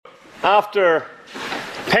After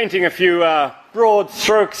painting a few broad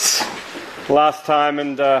strokes last time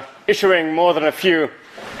and issuing more than a few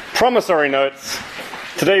promissory notes,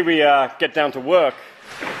 today we get down to work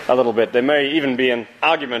a little bit. There may even be an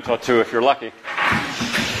argument or two if you're lucky.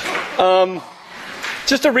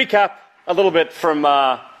 Just to recap a little bit from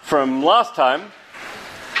last time,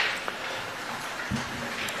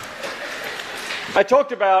 I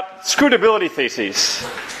talked about scrutability theses,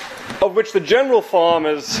 of which the general form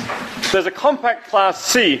is there's a compact class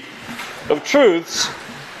C of truths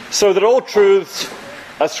so that all truths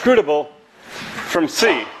are scrutable from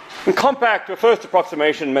C. And compact, the first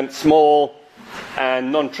approximation, meant small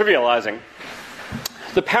and non-trivializing.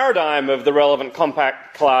 The paradigm of the relevant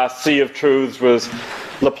compact class C of truths was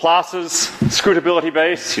Laplace's scrutability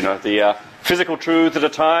base, the physical truths at a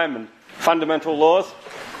time and fundamental laws.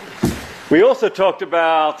 We also talked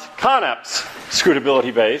about Carnap's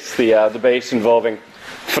scrutability base, the base involving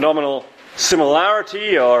phenomenal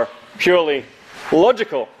similarity or purely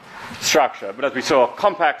logical structure. But as we saw,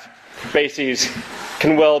 compact bases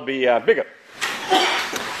can well be bigger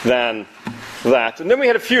than that. And then we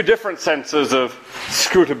had a few different senses of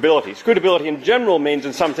scrutability. Scrutability in general means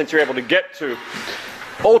in some sense you're able to get to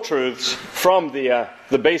all truths from the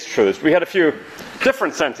base truths. We had a few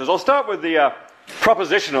different senses. I'll start with the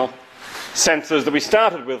propositional senses that we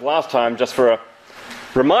started with last time, just for a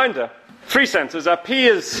reminder. Three senses.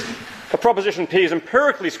 Proposition P is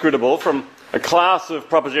empirically scrutable from a class of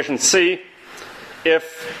proposition C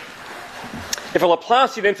if a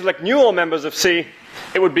Laplacian intellect knew all members of C,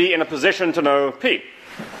 it would be in a position to know P.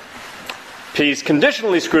 P is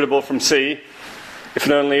conditionally scrutable from C if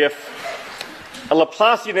and only if a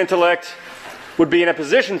Laplacian intellect would be in a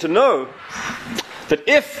position to know that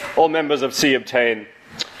if all members of C obtain,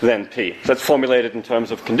 then P. So that's formulated in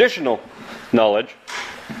terms of conditional knowledge.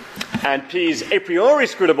 And P is a priori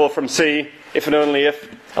scrutable from C if and only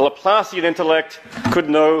if a Laplacian intellect could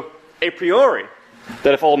know a priori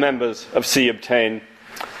that if all members of C obtain,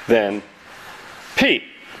 then P.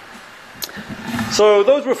 So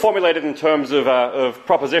those were formulated in terms of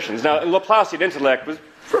propositions. Now, a Laplacian intellect was,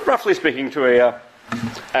 roughly speaking, to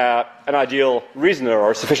an ideal reasoner, or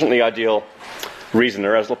a sufficiently ideal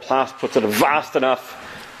reasoner, as Laplace puts it, a vast enough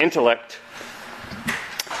intellect.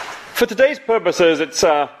 For today's purposes, it's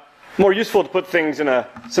more useful to put things in a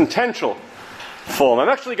sentential form. I'm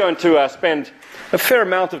actually going to spend a fair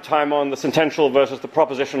amount of time on the sentential versus the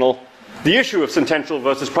propositional, the issue of sentential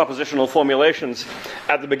versus propositional formulations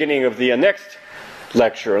at the beginning of the next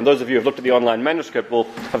lecture. And those of you who have looked at the online manuscript will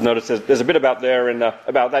have noticed there's a bit about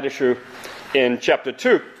that issue in chapter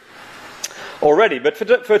 2 already. But for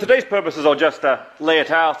today's purposes, I'll just lay it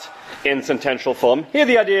out in sentential form. Here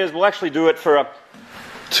the idea is we'll actually do it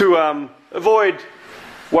to avoid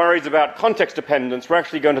worries about context dependence. We're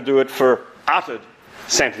actually going to do it for uttered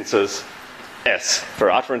sentences, S, for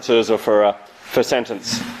utterances or for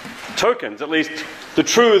sentence tokens. At least the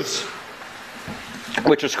truths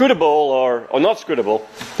which are scrutable or not scrutable,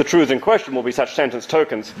 the truths in question will be such sentence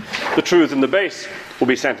tokens. The truths in the base will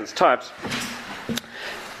be sentence types.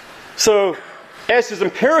 So S is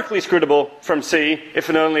empirically scrutable from C if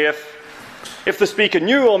and only if the speaker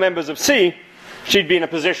knew all members of C, she'd be in a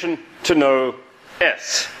position to know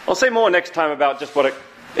S. I'll say more next time about just what it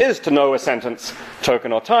is to know a sentence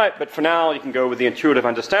token or type, but for now you can go with the intuitive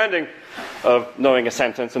understanding of knowing a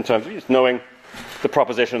sentence in terms of just knowing the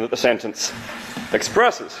proposition that the sentence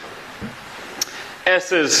expresses.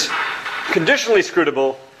 S is conditionally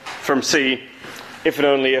scrutable from C if and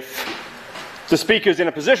only if the speaker is in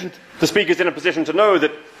a position to know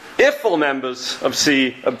that if all members of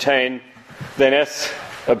C obtain, then S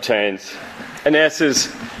obtains. And S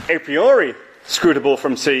is a priori scrutable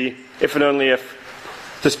from C if and only if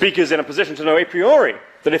the speaker is in a position to know a priori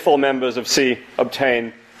that if all members of C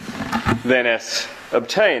obtain, then S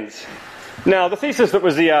obtains. Now, the thesis that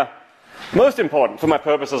was the most important for my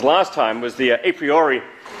purposes last time was the a priori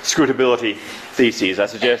scrutability thesis. I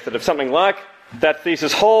suggest that if something like that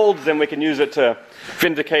thesis holds, then we can use it to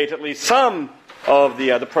vindicate at least some of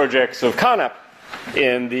the projects of Carnap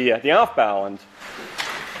in the Aufbau and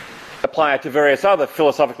apply it to various other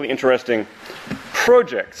philosophically interesting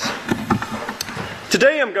projects.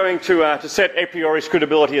 Today I'm going to set a priori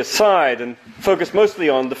scrutability aside and focus mostly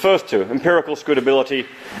on the first two, empirical scrutability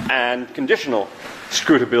and conditional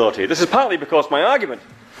scrutability. This is partly because my argument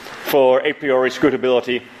for a priori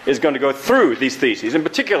scrutability is going to go through these theses. In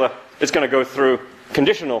particular, it's going to go through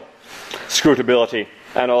conditional scrutability,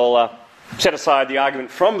 and I'll set aside the argument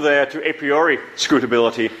from there to a priori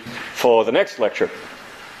scrutability for the next lecture.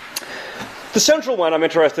 The central one I'm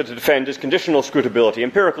interested to defend is conditional scrutability.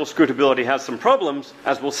 Empirical scrutability has some problems,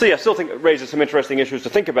 as we'll see. I still think it raises some interesting issues to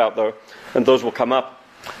think about, though, and those will come up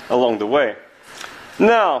along the way.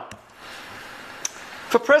 Now,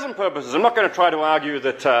 for present purposes, I'm not going to try to argue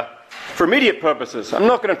that, for immediate purposes, I'm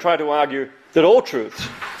not going to try to argue that all truths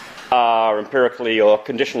are empirically or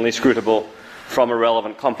conditionally scrutable from a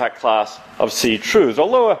relevant compact class of C truths. I'll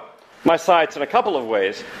lower my sights in a couple of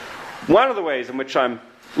ways. One of the ways in which I'm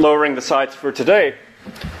lowering the sights for today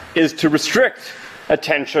is to restrict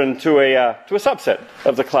attention to a subset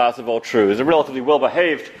of the class of all truths, a relatively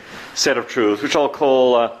well-behaved set of truths, which I'll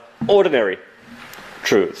call ordinary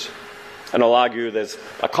truths. And I'll argue there's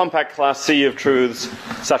a compact class C of truths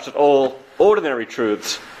such that all ordinary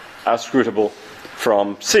truths are scrutable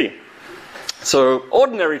from C. So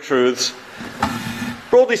ordinary truths,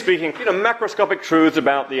 broadly speaking, macroscopic truths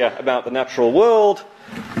about the natural world.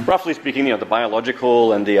 Roughly speaking, the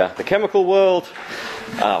biological and the chemical world.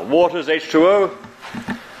 Water's H2O.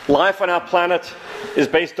 Life on our planet is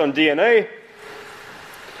based on DNA.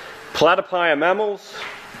 Platypi are mammals.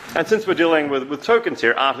 And since we're dealing with tokens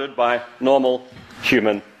here, uttered by normal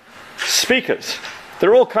human speakers. There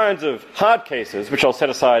are all kinds of hard cases, which I'll set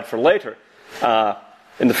aside for later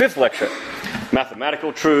in the fifth lecture.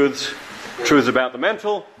 Mathematical truths, truths about the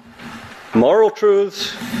mental, moral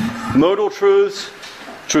truths, modal truths,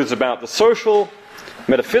 truths about the social,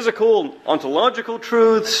 metaphysical, ontological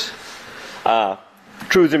truths,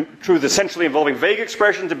 truths essentially involving vague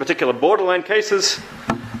expressions, in particular borderline cases,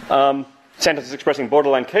 sentences expressing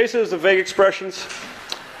borderline cases of vague expressions,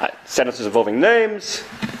 sentences involving names,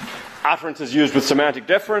 utterances used with semantic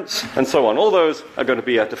deference, and so on. All those are going to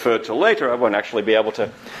be deferred till later. I won't actually be able to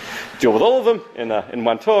deal with all of them in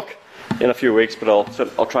one talk in a few weeks, but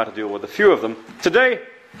I'll try to deal with a few of them. Today,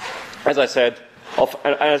 as I said, I'll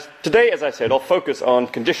focus on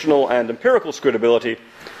conditional and empirical scrutability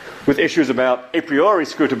with issues about a priori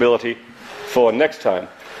scrutability for next time.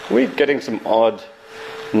 We're getting some odd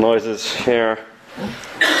noises here.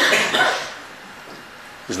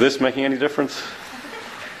 Is this making any difference?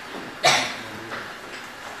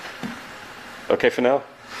 Okay for now?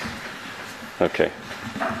 Okay.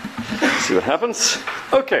 Let's see what happens.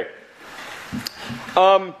 Okay.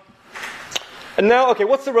 And now,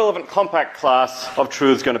 what's the relevant compact class of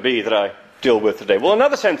truths going to be that I deal with today? Well,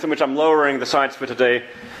 another sense in which I'm lowering the sights for today,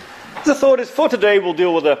 the thought is for today we'll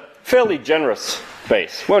deal with a fairly generous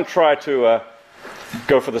base. We won't try to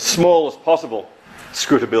go for the smallest possible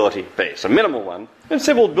scrutability base, a minimal one.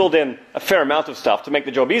 Instead we'll build in a fair amount of stuff to make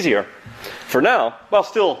the job easier for now, while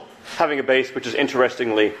still having a base which is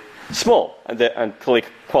interestingly small and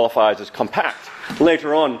qualifies as compact.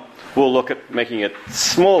 Later on, we'll look at making it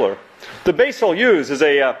smaller. The base I'll use is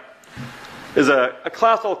a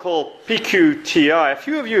class I'll call PQTI. A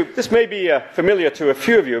few of you, this may be familiar to a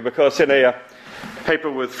few of you, because in a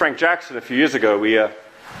paper with Frank Jackson a few years ago,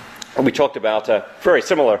 we talked about very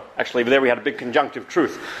similar, actually, but there we had a big conjunctive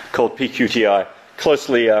truth called PQTI,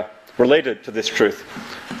 closely related to this truth.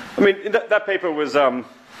 I mean, that paper was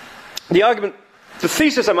the argument. The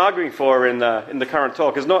thesis I'm arguing for in the current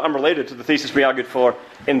talk is not unrelated to the thesis we argued for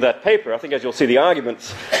in that paper. I think, as you'll see, the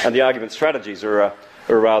arguments and the argument strategies are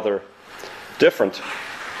rather different.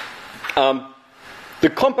 The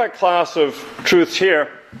compact class of truths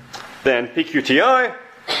here, then, PQTI,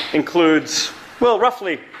 includes, well,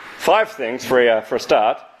 roughly 5 things for a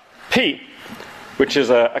start. P, which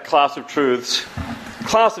is a class of truths,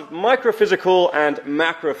 class of microphysical and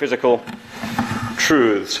macrophysical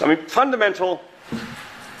truths. I mean, fundamental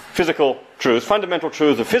physical truths, fundamental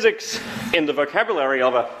truths of physics in the vocabulary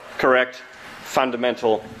of a correct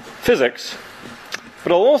fundamental physics.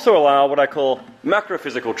 But I'll also allow what I call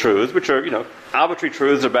macrophysical truths, which are, arbitrary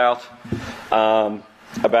truths about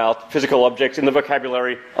physical objects in the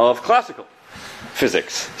vocabulary of classical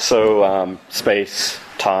physics. So space,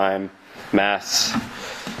 time, mass,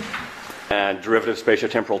 and derivative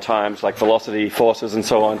spatiotemporal times like velocity, forces, and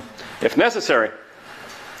so on, if necessary.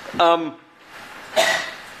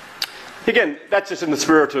 Again, that's just in the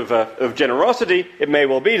spirit of generosity. It may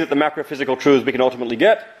well be that the macrophysical truths we can ultimately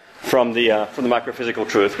get from the microphysical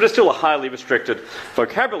truths, but it's still a highly restricted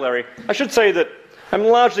vocabulary. I should say that I'm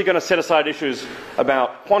largely going to set aside issues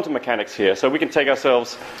about quantum mechanics here, so we can take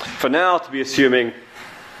ourselves, for now, to be assuming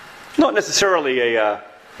not necessarily a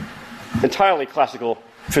entirely classical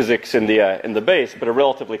physics in the base, but a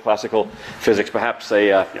relatively classical physics, perhaps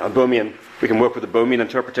a Bohmian. We can work with the Bohmian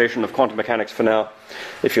interpretation of quantum mechanics for now,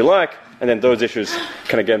 if you like, and then those issues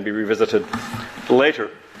can again be revisited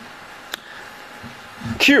later.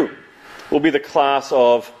 Q will be the class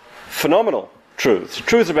of phenomenal truths,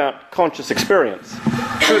 truths about conscious experience.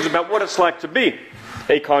 truths about what it's like to be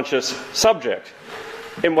a conscious subject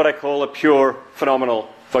in what I call a pure phenomenal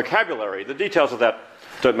vocabulary. The details of that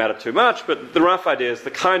don't matter too much, but the rough idea is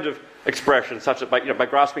the kind of expression such that by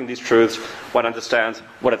grasping these truths, one understands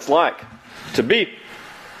what it's like to be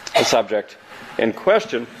the subject in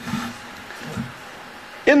question.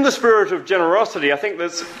 In the spirit of generosity, I think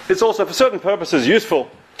it's also for certain purposes useful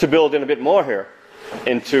to build in a bit more here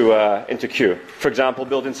into Q. For example,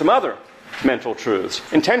 build in some other mental truths,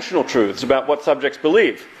 intentional truths about what subjects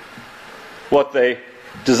believe, what they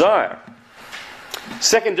desire.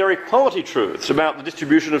 Secondary quality truths about the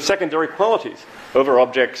distribution of secondary qualities over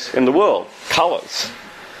objects in the world, colours,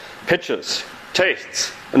 pictures,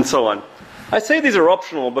 tastes, and so on. I say these are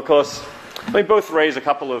optional because they both raise a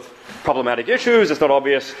couple of problematic issues. It's not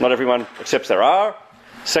obvious, not everyone accepts there are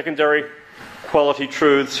secondary quality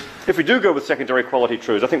truths. If we do go with secondary quality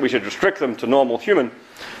truths, I think we should restrict them to normal human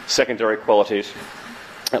secondary qualities,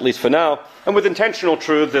 at least for now. And with intentional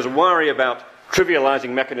truths, there's a worry about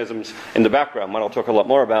trivializing mechanisms in the background, one I'll talk a lot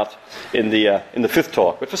more about in the fifth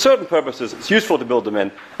talk. But for certain purposes, it's useful to build them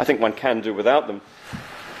in. I think one can do without them.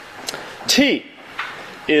 T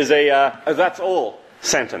is a that's all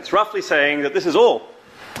sentence, roughly saying that this is all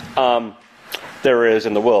there is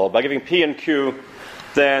in the world. By giving P and Q,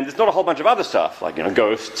 then there's not a whole bunch of other stuff, like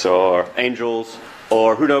ghosts or angels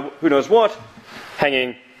or who knows what,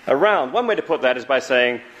 hanging around. One way to put that is by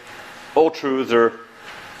saying all truths are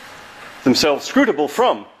themselves scrutable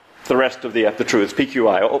from the rest of the truths,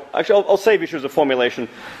 PQI. Actually, I'll save issues of formulation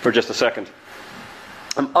for just a second.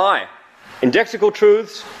 I, indexical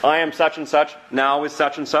truths, I am such and such, now is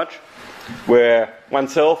such and such, where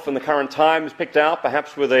oneself in the current time is picked out,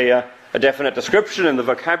 perhaps with a definite description in the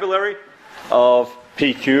vocabulary of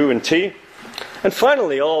P, Q, and T. And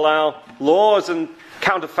finally, I'll allow laws and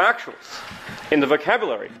counterfactuals in the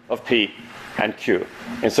vocabulary of P and Q,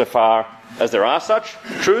 insofar as there are such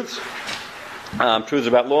truths, truths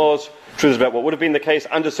about laws, truths about what would have been the case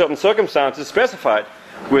under certain circumstances specified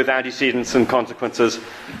with antecedents and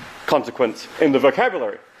consequence in the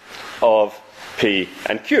vocabulary of P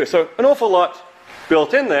and Q. So an awful lot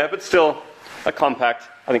built in there, but still a compact,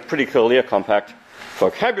 I think pretty clearly a compact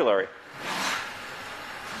vocabulary.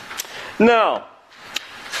 Now,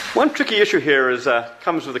 one tricky issue here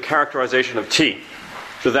comes with the characterization of T.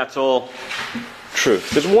 So that's all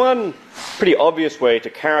truth. There's one pretty obvious way to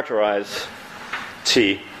characterize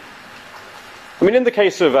T. I mean, in the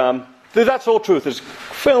case of that's all truth is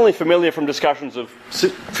fairly familiar from discussions of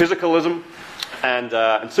physicalism and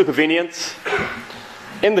supervenience.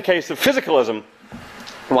 In the case of physicalism,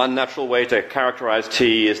 one natural way to characterize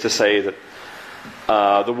T is to say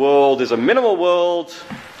that the world is a minimal world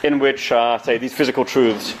in which, say, these physical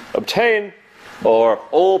truths obtain, or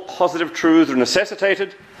all positive truths are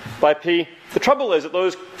necessitated by P. The trouble is that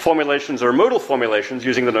those formulations are modal formulations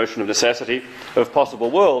using the notion of necessity of possible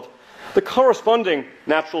world. The corresponding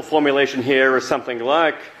natural formulation here is something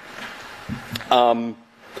like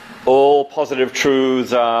all positive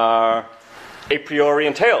truths are a priori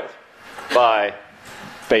entailed by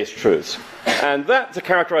base truths. And that's a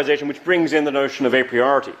characterization which brings in the notion of a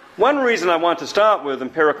priority. One reason I want to start with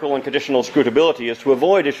empirical and conditional scrutability is to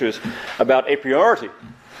avoid issues about a priority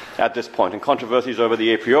at this point and controversies over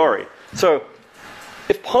the a priori. So,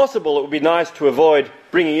 if possible, it would be nice to avoid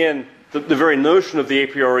bringing in the very notion of the a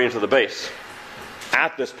priori into the base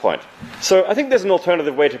at this point. So I think there's an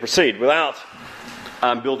alternative way to proceed without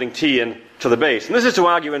building T into the base. And this is to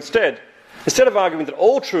argue instead of arguing that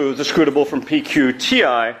all truths are scrutable from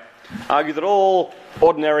PQTI, argue that all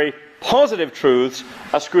ordinary positive truths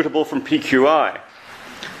are scrutable from PQI.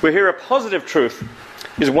 Where here a positive truth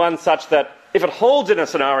is one such that if it holds in a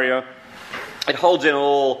scenario, it holds in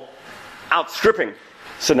all outstripping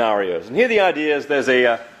scenarios. And here the idea is there's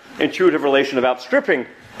a intuitive relation of outstripping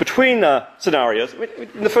between scenarios.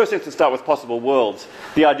 In the first instance, start with possible worlds.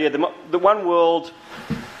 The idea that one world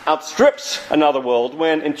outstrips another world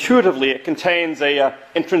when intuitively it contains a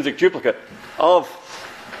intrinsic duplicate of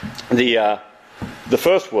the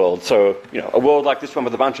first world. So, a world like this one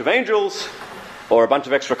with a bunch of angels or a bunch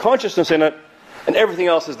of extra consciousness in it, and everything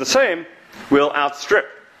else is the same, will outstrip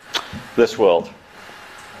this world.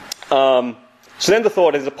 So then the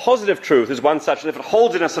thought is a positive truth is one such that if it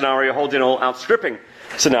holds in a scenario, holds in all outstripping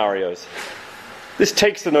scenarios. This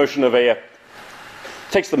takes the notion of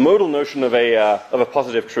takes the modal notion of a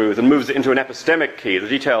positive truth and moves it into an epistemic key. The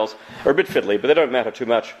details are a bit fiddly, but they don't matter too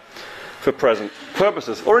much for present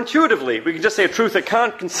purposes. Or intuitively, we can just say a truth that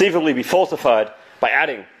can't conceivably be falsified by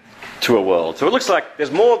adding to a world. So it looks like there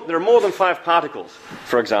are more than 5 particles,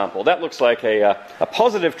 for example. That looks like a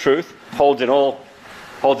positive truth, holds in all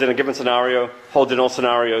holds in a given scenario, holds in all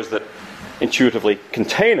scenarios that intuitively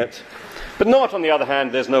contain it. But not, on the other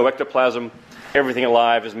hand, there's no ectoplasm, everything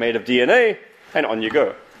alive is made of DNA, and on you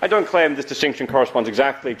go. I don't claim this distinction corresponds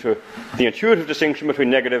exactly to the intuitive distinction between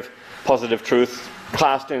negative, positive truth,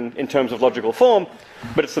 classed in terms of logical form,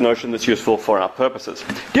 but it's the notion that's useful for our purposes.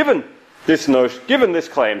 Given this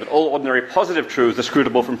claim that all ordinary positive truths are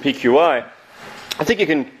scrutable from PQI, I think you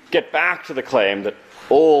can get back to the claim that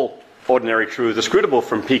all ordinary truths are scrutable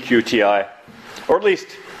from PQTI, or at least,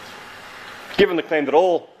 given the claim that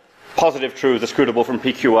all positive truths are scrutable from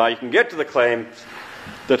PQI, you can get to the claim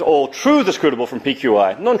that all truths are scrutable from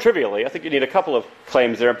PQI. Non-trivially, I think you need a couple of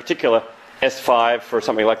claims there, in particular S5 for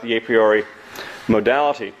something like the a priori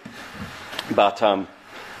modality. But I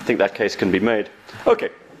think that case can be made. Okay,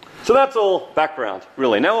 so that's all background,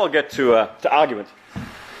 really. Now I'll get to argument.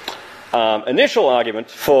 Initial argument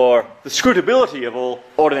for the scrutability of all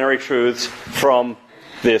ordinary truths from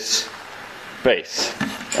this base.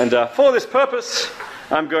 And for this purpose,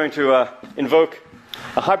 I'm going to invoke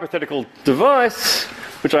a hypothetical device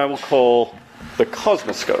which I will call the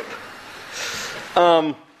cosmoscope.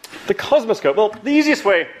 The cosmoscope, well, the easiest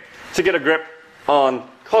way to get a grip on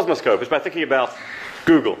cosmoscope is by thinking about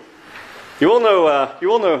Google. You all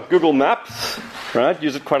know Google Maps, right?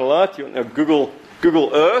 Use it quite a lot. You know Google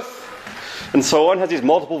Earth, and so on. Has these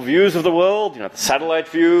multiple views of the world. You know, the satellite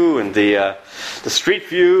view and the street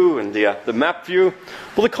view and the map view.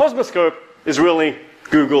 Well, the cosmoscope is really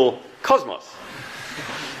Google Cosmos.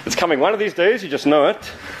 It's coming one of these days. You just know it.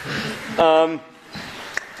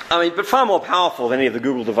 But far more powerful than any of the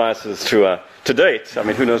Google devices to date. I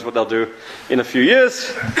mean, who knows what they'll do in a few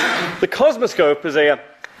years. The cosmoscope is a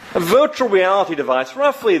virtual reality device,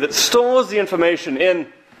 roughly, that stores the information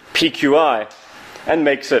in PQI and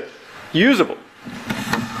makes it usable.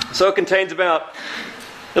 So it contains about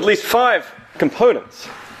at least 5 components.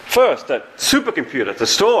 First, a supercomputer to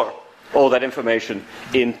store all that information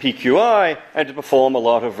in PQI and to perform a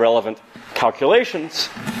lot of relevant calculations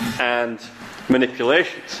and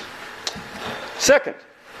manipulations. Second,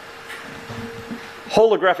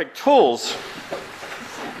 holographic tools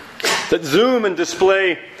that zoom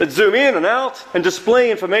in and out and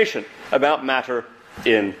display information about matter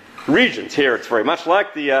in regions. Here it's very much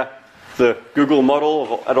like the Google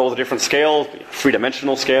model at all the different scales,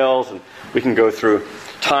 3-dimensional scales, and we can go through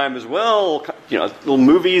time as well, little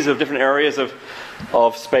movies of different areas of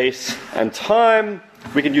space and time.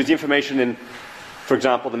 We can use the information in, for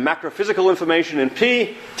example, the macrophysical information in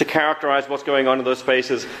P to characterize what's going on in those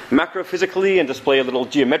spaces macrophysically and display a little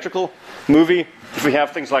geometrical movie. If we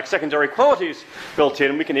have things like secondary qualities built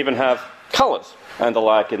in, we can even have colors and the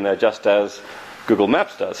like in there, just as Google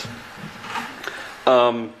Maps does.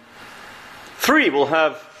 3, we'll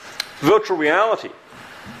have virtual reality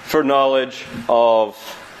for knowledge of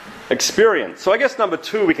experience. So I guess number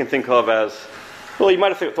 2 we can think of as, well, you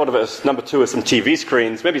might have thought of it as number 2 as some TV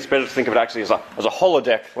screens. Maybe it's better to think of it actually as a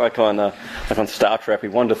holodeck, like on Star Trek. We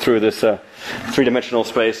wander through this 3-dimensional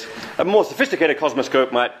space. A more sophisticated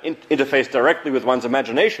cosmoscope might interface directly with one's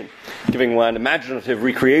imagination, giving one imaginative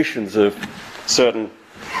recreations of certain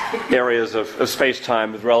areas of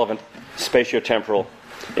space-time with relevant spatiotemporal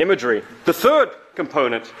imagery. The third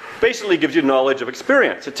component basically gives you knowledge of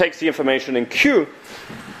experience. It takes the information in Q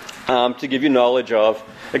to give you knowledge of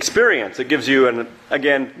experience. It gives you,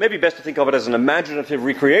 again, maybe best to think of it as an imaginative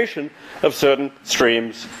recreation of certain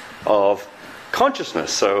streams of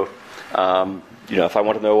consciousness. So, if I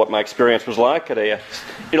want to know what my experience was like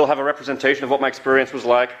it'll have a representation of what my experience was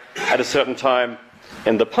like at a certain time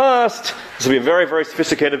in the past. This will be a very, very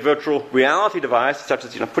sophisticated virtual reality device, such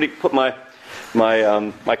as put my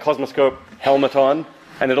cosmoscope helmet on,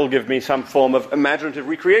 and it'll give me some form of imaginative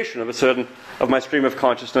recreation of my stream of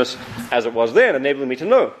consciousness as it was then, enabling me to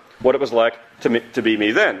know what it was like to be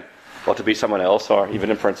me then, or to be someone else, or even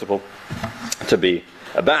in principle to be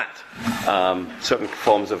a bat. Certain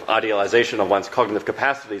forms of idealization of one's cognitive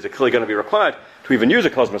capacities are clearly going to be required to even use a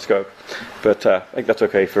cosmoscope, but I think that's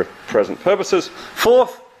okay for present purposes.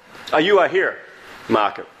 Fourth, a "you are here"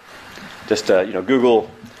 marker. Just Google.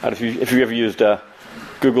 If you ever used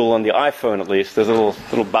Google on the iPhone, at least, there's a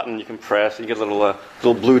little button you can press. And you get a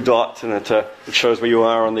little blue dot, and it shows where you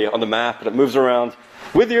are on the map, and it moves around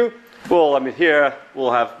with you. Well, here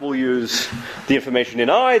we'll use the information in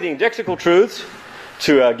I, the indexical truths,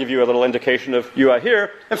 to give you a little indication of "you are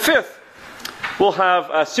here." And fifth, we'll have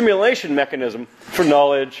a simulation mechanism for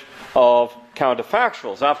knowledge of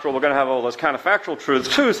counterfactuals. After all, we're going to have all those counterfactual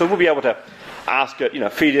truths too, so we'll be able to ask it,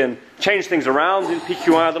 feed in, change things around in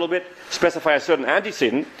PQI a little bit, specify a certain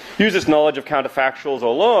antecedent, use this knowledge of counterfactuals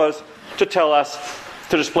or laws to tell us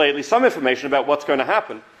to display at least some information about what's going to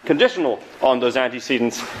happen, conditional on those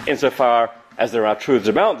antecedents insofar as there are truths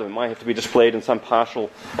about them. It might have to be displayed in some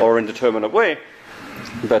partial or indeterminate way,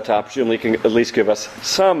 but presumably can at least give us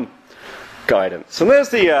some guidance. And there's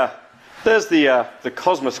the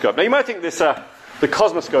cosmoscope. Now you might think this the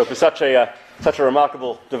cosmoscope is such a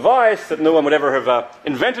remarkable device that no one would ever have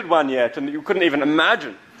invented one yet, and you couldn't even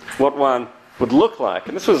imagine what one would look like.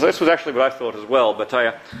 And this was actually what I thought as well. But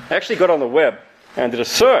I actually got on the web and did a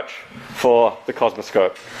search for the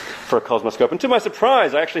cosmoscope, for a cosmoscope. And to my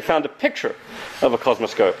surprise, I actually found a picture of a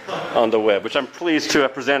cosmoscope on the web, which I'm pleased to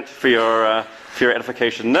present for your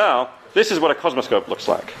edification now. This is what a cosmoscope looks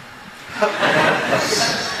like.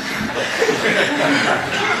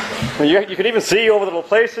 You can even see all the little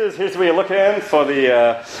places. Here's where you look in for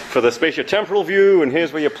the spatiotemporal view, and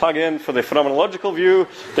here's where you plug in for the phenomenological view.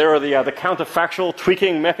 There are the counterfactual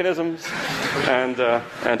tweaking mechanisms, and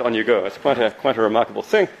on you go. It's quite a remarkable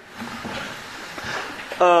thing.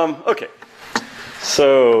 Okay,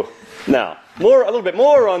 so now a little bit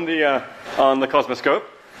more on the cosmoscope.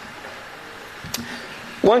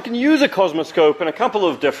 One can use a cosmoscope in a couple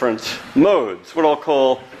of different modes, what I'll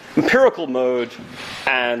call empirical mode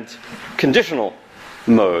and conditional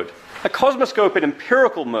mode. A cosmoscope in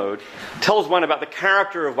empirical mode tells one about the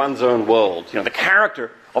character of one's own world, the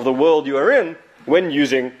character of the world you are in when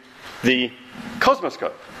using the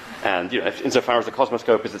cosmoscope. And insofar as the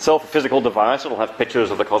cosmoscope is itself a physical device, it'll have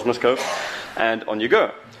pictures of the cosmoscope, and on you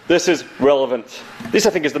go. This is relevant. This, I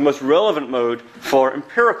think, is the most relevant mode for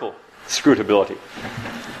empirical scrutability.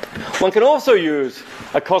 One can also use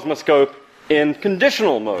a cosmoscope in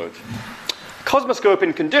conditional mode. Cosmoscope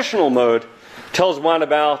in conditional mode tells one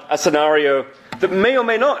about a scenario that may or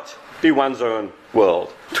may not be one's own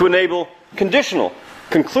world, to enable conditional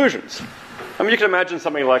conclusions. I mean, you can imagine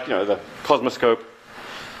something like, the cosmoscope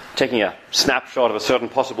taking a snapshot of a certain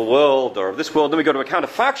possible world or of this world. Then we go to a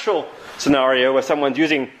counterfactual scenario where someone's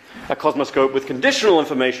using a cosmoscope with conditional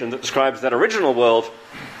information that describes that original world.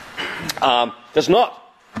 That's not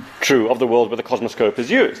true of the world where the cosmoscope is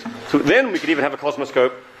used. So then we could even have a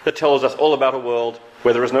cosmoscope that tells us all about a world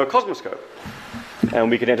where there is no cosmoscope. And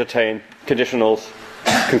we could entertain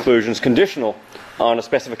conclusions conditional on a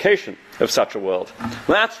specification of such a world.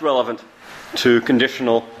 That's relevant to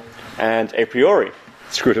conditional and a priori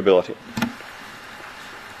scrutability.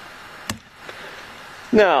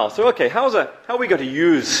 Now, how are we going to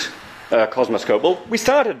use a cosmoscope? Well,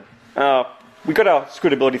 we got our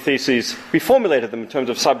scrutability theses, we formulated them in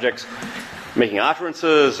terms of subjects making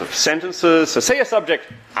utterances of sentences. So say a subject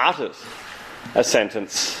utters a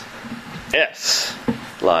sentence S,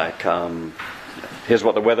 like, here's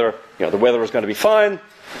what the weather is going to be fine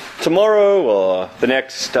tomorrow, or the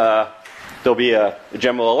next, there'll be another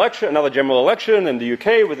general election in the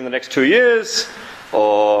UK within the next 2 years,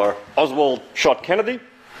 or Oswald shot Kennedy.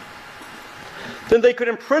 Then they could,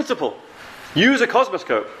 in principle, use a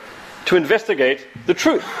cosmoscope to investigate the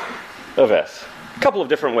truth of S. A couple of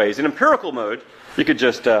different ways. In empirical mode, you could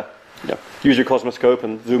just use your cosmoscope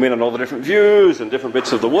and zoom in on all the different views and different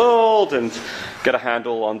bits of the world and get a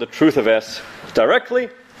handle on the truth of S directly.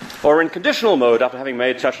 Or in conditional mode, after having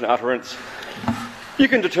made such an utterance, you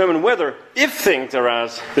can determine whether, if things are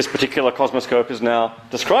as this particular cosmoscope is now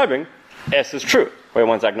describing, S is true, where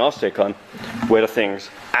one's agnostic on whether things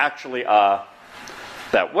actually are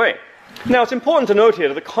that way. Now, it's important to note here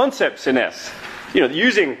that the concepts in S,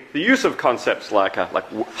 using the use of concepts like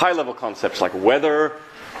high-level concepts like weather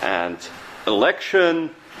and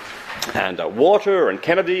election and water and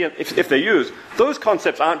Kennedy, if they're used, those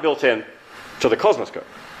concepts aren't built in to the cosmoscope.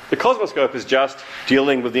 The cosmoscope is just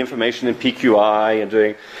dealing with the information in PQI and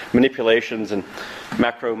doing manipulations and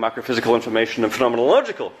macrophysical information and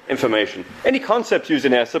phenomenological information. Any concepts used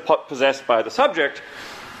in S are possessed by the subject,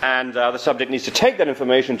 and the subject needs to take that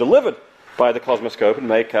information delivered by the cosmoscope and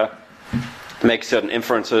make certain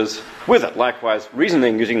inferences with it. Likewise,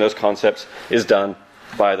 reasoning using those concepts is done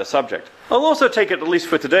by the subject. I'll also take it, at least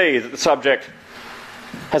for today, that the subject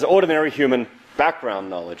has ordinary human background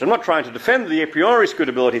knowledge. I'm not trying to defend the a priori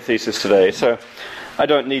scrutability thesis today, so I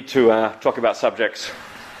don't need to talk about subjects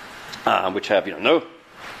which have no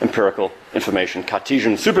empirical information,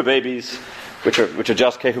 Cartesian superbabies, which are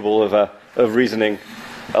just capable of reasoning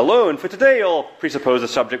alone. For today, I'll presuppose a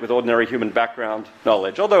subject with ordinary human background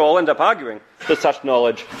knowledge, although I'll end up arguing that such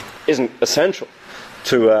knowledge isn't essential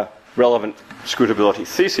to relevant scrutability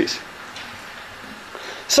theses.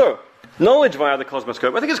 So, knowledge via the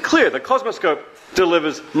cosmoscope, I think it's clear the cosmoscope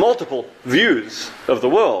delivers multiple views of the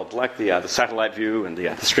world, like the satellite view and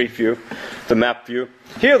the street view, the map view.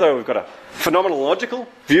 Here, though, we've got a phenomenological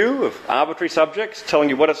view of arbitrary subjects telling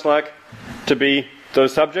you what it's like to be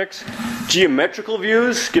those subjects. Geometrical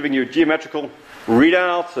views, giving you geometrical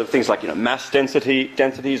readouts of things like mass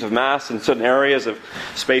densities of mass in certain areas of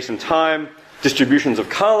space and time, distributions of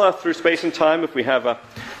color through space and time if we have a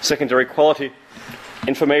secondary quality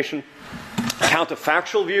information.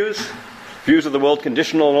 Counterfactual views of the world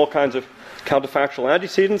conditional on all kinds of counterfactual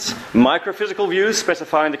antecedents. Microphysical views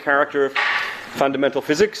specifying the character of fundamental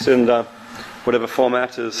physics in whatever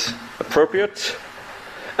format is appropriate.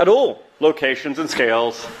 At all locations and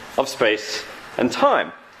scales of space and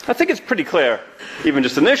time. I think it's pretty clear, even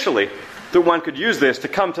just initially, that one could use this to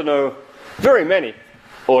come to know very many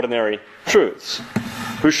ordinary truths.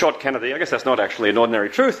 Who shot Kennedy? I guess that's not actually an ordinary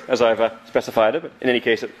truth, as I've specified it, but in any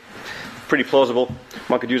case, it's pretty plausible.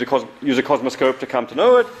 One could use a cosmoscope to come to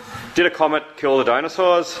know it. Did a comet kill the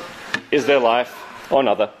dinosaurs? Is there life on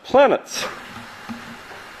other planets?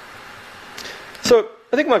 So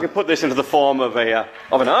I think one can put this into the form of an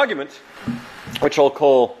argument, which I'll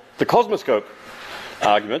call the cosmoscope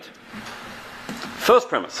argument. First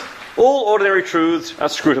premise: all ordinary truths are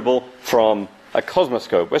scrutable from a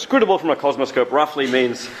cosmoscope. Where scrutable from a cosmoscope roughly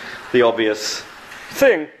means the obvious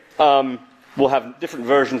thing. We'll have different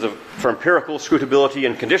versions for empirical scrutability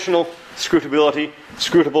and conditional scrutability.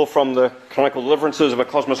 Scrutable from the canonical deliverances of a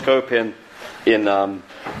cosmoscope in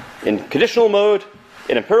conditional mode,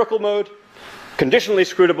 in empirical mode. Conditionally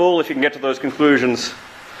scrutable, if you can get to those conclusions,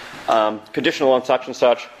 conditional on such and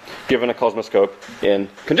such, given a cosmoscope in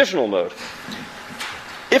conditional mode.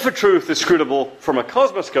 If a truth is scrutable from a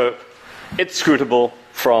cosmoscope, it's scrutable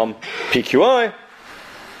from PQI.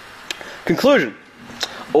 Conclusion: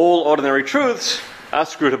 all ordinary truths are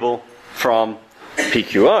scrutable from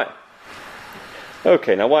PQI.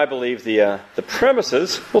 Okay, now why I believe the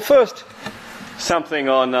premises? Well, first, something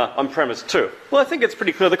on premise 2. Well, I think it's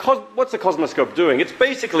pretty clear. What's the cosmoscope doing? It's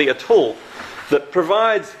basically a tool that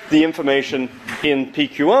provides the information in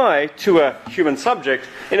PQI to a human subject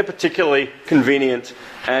in a particularly convenient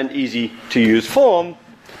and easy to use form,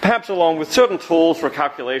 perhaps along with certain tools for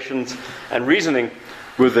calculations and reasoning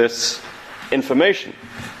with this information.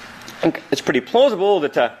 And it's pretty plausible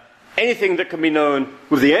that anything that can be known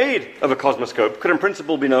with the aid of a cosmoscope could in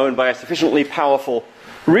principle be known by a sufficiently powerful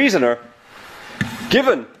reasoner,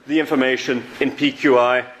 given the information in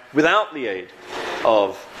PQI without the aid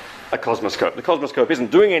of a cosmoscope. The cosmoscope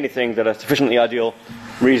isn't doing anything that a sufficiently ideal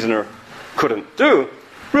reasoner couldn't do.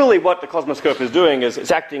 Really what the cosmoscope is doing is it's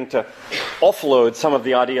acting to offload some of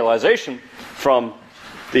the idealization from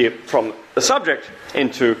the subject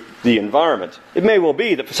into the environment. It may well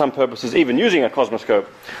be that for some purposes, even using a cosmoscope,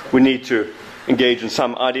 we need to engage in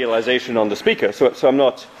some idealization on the speaker. So I'm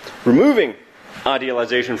not removing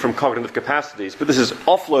idealization from cognitive capacities, but this is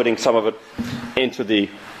offloading some of it into the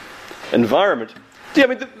environment. Yeah, I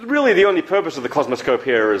mean, really the only purpose of the cosmoscope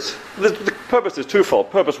here is, the purpose is twofold.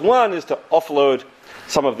 Purpose one is to offload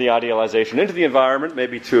some of the idealization into the environment,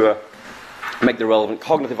 maybe to make the relevant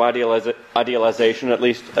cognitive idealization at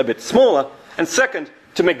least a bit smaller. And second,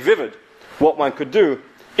 to make vivid what one could do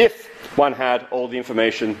if one had all the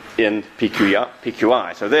information in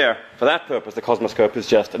PQI. So there, for that purpose, the cosmoscope is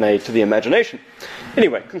just an aid to the imagination.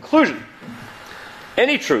 Anyway, conclusion.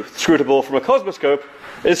 Any truth scrutable from a cosmoscope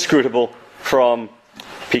is scrutable from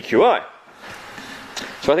PQI.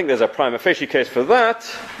 So I think there's a prima facie case for that.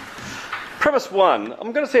 Premise 1.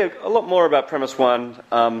 I'm going to say a lot more about premise 1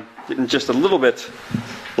 in just a little bit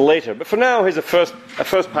later. But for now, here's a first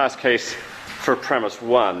pass case for premise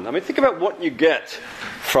 1. I mean, think about what you get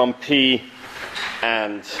from P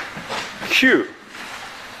and Q.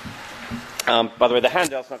 By the way, the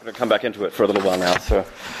handout's not going to come back into it for a little while now. So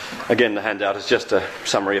again, the handout is just a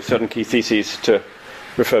summary of certain key theses to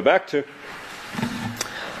refer back to.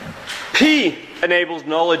 P enables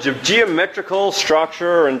knowledge of geometrical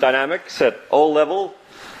structure and dynamics at all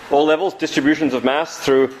levels, distributions of mass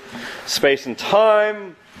through space and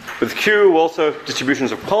time. With Q, also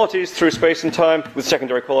distributions of qualities through space and time with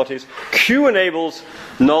secondary qualities. Q enables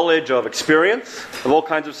knowledge of experience of all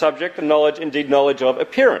kinds of subjects, and indeed knowledge of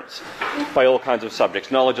appearance by all kinds of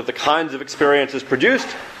subjects. Knowledge of the kinds of experiences produced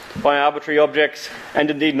by arbitrary objects, and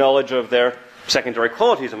indeed knowledge of their secondary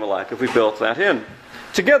qualities and the like, if we built that in.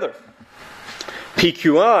 Together,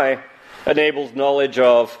 PQI enables knowledge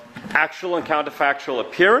of actual and counterfactual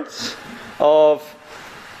appearance of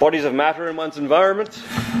bodies of matter in one's environment,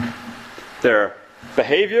 their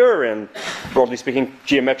behavior in, broadly speaking,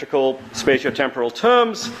 geometrical spatiotemporal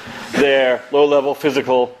terms, their low-level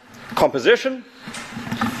physical composition,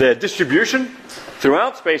 their distribution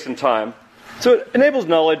throughout space and time. So it enables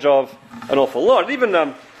knowledge of an awful lot.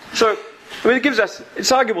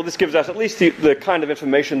 It's arguable this gives us at least the kind of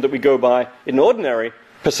information that we go by in ordinary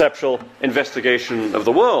perceptual investigation of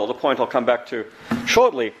the world, a point I'll come back to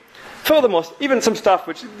shortly. Furthermore, even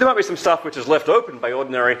there might be some stuff which is left open by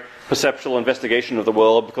ordinary perceptual investigation of the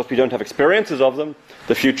world because we don't have experiences of them,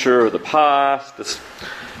 the future, the past,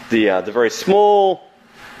 the very small.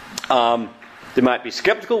 There might be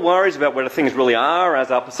skeptical worries about whether things really are as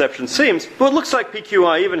our perception seems, but it looks like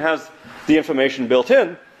PQI even has the information built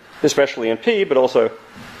in, especially in P, but also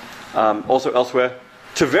elsewhere,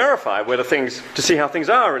 to verify to see how things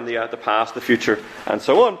are in the past, the future, and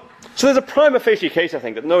so on. So there's a prima facie case, I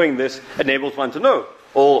think, that knowing this enables one to know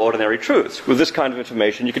all ordinary truths. With this kind of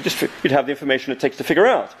information, you'd have the information it takes to figure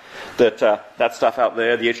out that that stuff out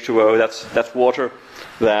there, the H2O, that's water,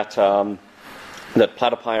 that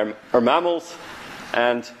platypi are mammals,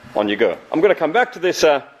 and on you go. I'm going to come back to this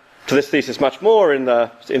thesis much more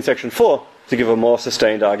in section 4 to give a more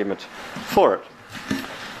sustained argument for it.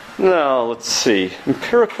 Now, let's see.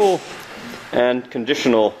 Empirical and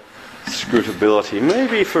conditional scrutability.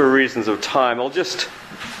 Maybe for reasons of time, I'll just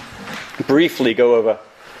briefly go over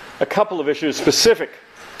a couple of issues specific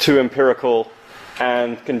to empirical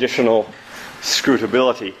and conditional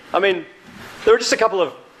scrutability. I mean, there are just a couple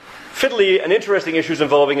of fiddly and interesting issues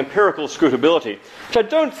involving empirical scrutability, which I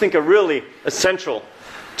don't think are really essential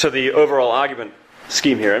to the overall argument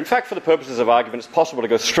scheme here. In fact, for the purposes of argument, it's possible to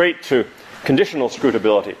go straight to conditional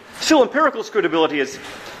scrutability. Still, empirical scrutability is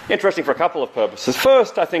interesting for a couple of purposes.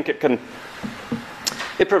 First, I think it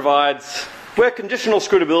provides where conditional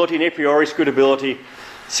scrutability and a priori scrutability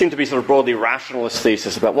seem to be sort of broadly rationalist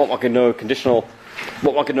thesis about what one can know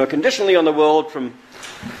conditionally on the world from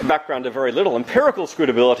a background of very little. Empirical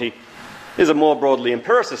scrutability is a more broadly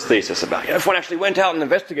empiricist thesis about if one actually went out and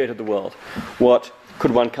investigated the world, what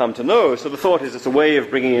could one come to know? So the thought is it's a way of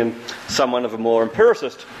bringing in someone of a more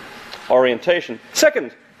empiricist orientation.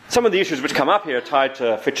 Second, some of the issues which come up here tied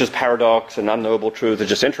to Fitch's paradox and unknowable truth are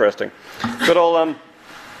just interesting. But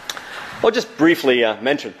I'll just briefly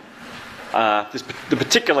mention the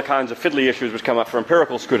particular kinds of fiddly issues which come up for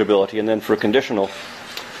empirical scrutability and then for conditional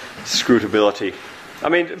scrutability. I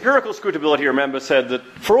mean, empirical scrutability, remember, said that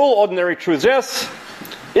for all ordinary truths, yes,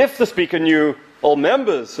 if the speaker knew all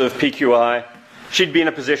members of PQI, she'd be in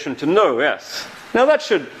a position to know, yes. Now that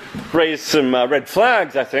should raise some red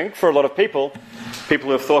flags, I think, for a lot of people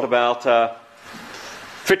who have thought about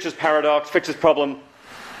Fitch's paradox, Fitch's problem,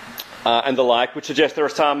 and the like, which suggest there are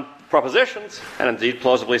some propositions, and indeed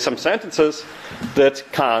plausibly some sentences, that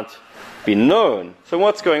can't be known. So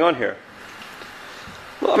what's going on here?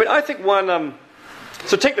 Well, I mean, I think one...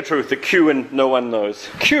 so take the truth that Q and no one knows.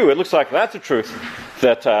 Q, it looks like that's a truth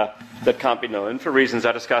that can't be known for reasons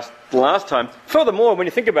I discussed last time. Furthermore, when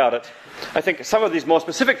you think about it, I think some of these more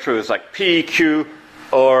specific truths like P, Q,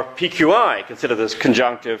 or PQI considered as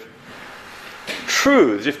conjunctive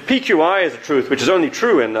truths. If PQI is a truth which is only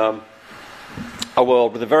true in a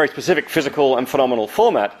world with a very specific physical and phenomenal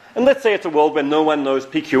format, and let's say it's a world where no one knows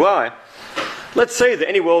PQI, let's say that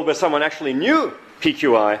any world where someone actually knew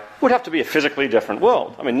PQI would have to be a physically different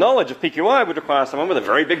world. I mean, knowledge of PQI would require someone with a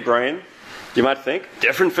very big brain, you might think,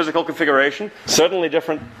 different physical configuration, certainly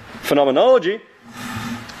different phenomenology.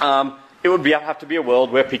 It would have to be a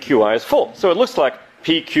world where PQI is full. So it looks like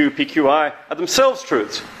PQ, PQI are themselves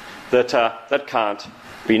truths that can't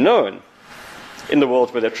be known. In the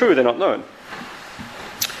worlds where they're true, they're not known.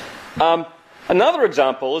 Another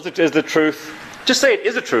example is the truth, just say it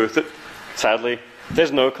is a truth that, sadly,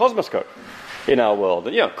 there's no cosmoscope in our world.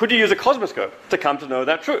 And, could you use a cosmoscope to come to know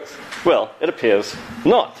that truth? Well, it appears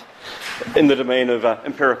not in the domain of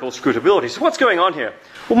empirical scrutability. So what's going on here?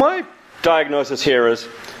 Well, my diagnosis here is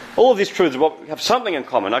all of these truths have something in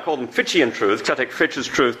common. I call them Fitchian truths, because I take Fitch's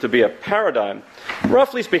truth to be a paradigm.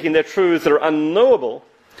 Roughly speaking, they're truths that are unknowable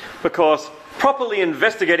because properly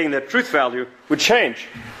investigating their truth value would change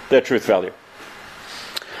their truth value.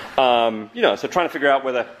 So trying to figure out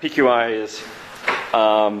whether PQI is...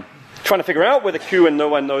 trying to figure out whether Q and no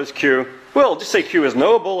one knows Q. Well, just say Q is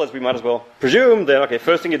knowable, as we might as well presume. Then, okay,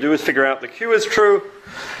 first thing you do is figure out that Q is true.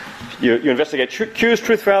 You investigate Q's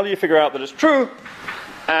truth value, you figure out that it's true,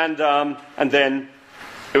 and then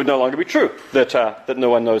it would no longer be true that no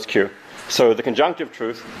one knows Q. So the conjunctive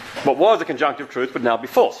truth, what was a conjunctive truth, would now be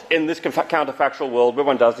false in this counterfactual world where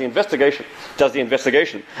one does the investigation,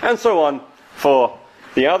 and so on for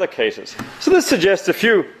the other cases. So this suggests a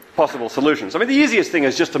few possible solutions. I mean, the easiest thing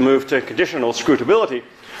is just to move to conditional scrutability,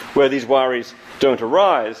 where these worries don't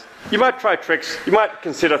arise. You might try tricks. You might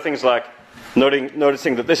consider things like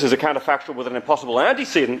noticing that this is a counterfactual with an impossible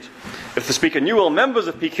antecedent. If the speaker knew all members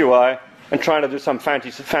of PQI and trying to do some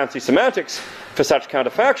fancy semantics for such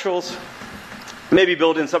counterfactuals, maybe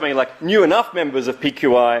build in something like knew enough members of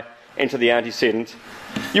PQI into the antecedent.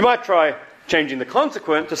 You might try changing the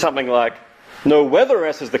consequent to something like know whether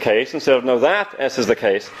S is the case instead of know that S is the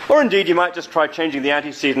case. Or indeed, you might just try changing the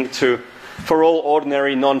antecedent to for all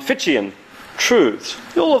ordinary non-Fitchian truths.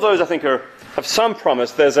 All of those, I think, have some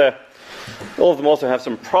promise. All of them also have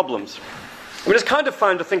some problems. But it's kind of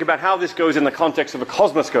fun to think about how this goes in the context of a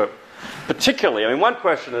cosmoscope, particularly. I mean, one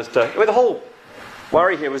question is the whole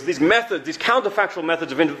worry here was these methods, these counterfactual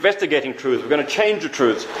methods of investigating truths. We're going to change the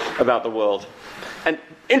truths about the world. And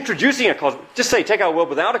introducing just say, take our world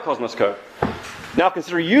without a cosmoscope. Now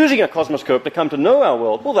consider using a cosmoscope to come to know our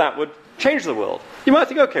world. Well, that would change the world. You might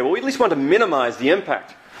think, okay, well, we at least want to minimize the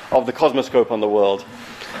impact of the cosmoscope on the world,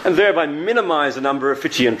 and thereby minimize the number of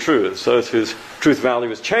Fitchian truths, those whose truth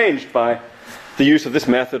value is changed by the use of this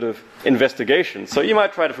method of investigation. So you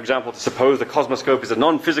might try to, for example, to suppose the cosmoscope is a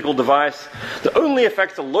non-physical device that only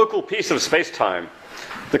affects a local piece of space-time,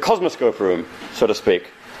 the cosmoscope room, so to speak,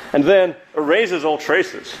 and then erases all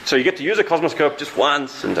traces. So you get to use a cosmoscope just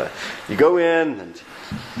once, and you go in and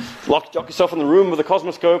lock yourself in the room with the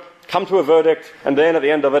cosmoscope, come to a verdict, and then at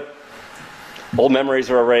the end of it, all memories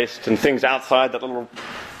are erased, and things outside that little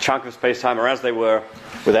chunk of space-time are as they were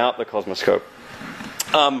without the cosmoscope.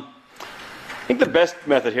 I think the best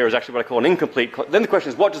method here is actually what I call an incomplete. Then the question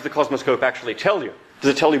is, what does the cosmoscope actually tell you?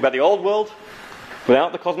 Does it tell you about the old world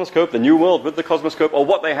without the cosmoscope, the new world with the cosmoscope, or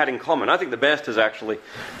what they had in common? I think the best is actually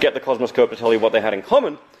get the cosmoscope to tell you what they had in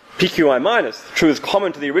common. PQI minus, the truths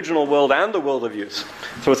common to the original world and the world of use.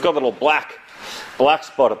 So it's got a little black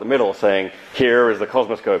spot at the middle saying, here is the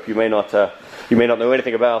cosmoscope. You may not know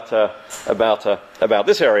anything about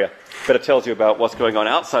this area, but it tells you about what's going on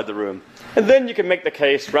outside the room. And then you can make the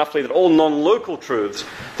case, roughly, that all non-local truths,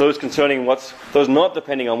 those not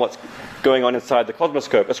depending on what's going on inside the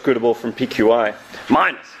cosmoscope, are scrutable from PQI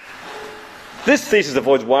minus. This thesis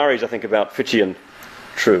avoids worries, I think, about Fitchian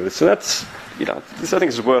truths. So that's, this I think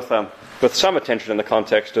is worth some attention in the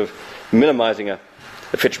context of minimizing a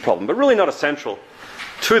Fitch problem, but really not essential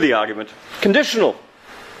to the argument. Conditional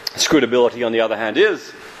scrutability, on the other hand,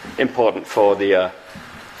 is important for the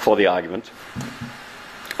argument.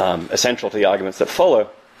 Essential to the arguments that follow.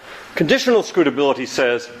 Conditional scrutability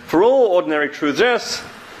says, for all ordinary truths S,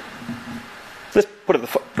 let's put it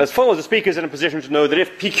as follows: the speaker is in a position to know that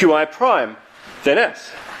if PQI prime, then S,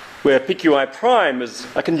 where PQI prime is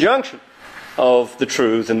a conjunction of the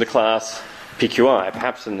truths in the class PQI,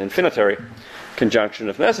 perhaps an infinitary conjunction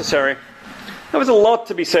if necessary. Now, there's a lot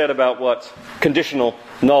to be said about what conditional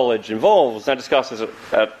knowledge involves. I discuss this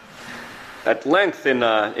at length in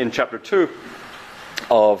Chapter 2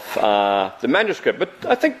 of the manuscript, but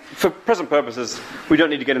I think for present purposes we don't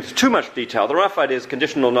need to get into too much detail. The rough idea is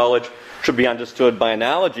conditional knowledge should be understood by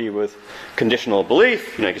analogy with conditional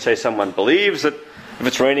belief. You could say someone believes that if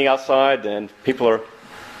it's raining outside, then people are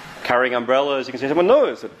carrying umbrellas. You can say someone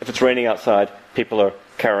knows that if it's raining outside, people are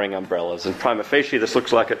carrying umbrellas. And prima facie, this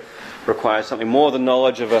looks like it requires something more than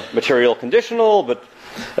knowledge of a material conditional, but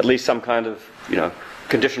at least some kind of,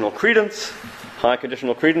 conditional credence, high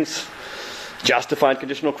conditional credence, justified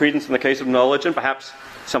conditional credence in the case of knowledge, and perhaps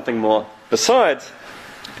something more besides.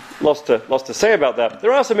 Lots to say about that.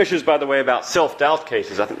 There are some issues, by the way, about self-doubt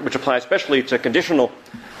cases, I think, which apply especially to conditional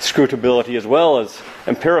scrutability as well as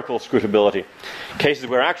empirical scrutability. Cases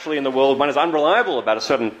where actually in the world one is unreliable about a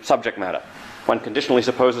certain subject matter. One conditionally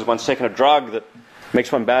supposes one's taken a drug that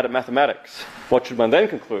makes one bad at mathematics. What should one then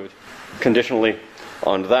conclude conditionally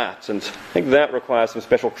on that? And I think that requires some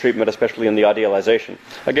special treatment, especially in the idealization.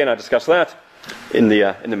 Again, I discuss that in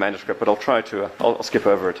the manuscript, but I'll skip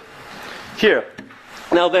over it here.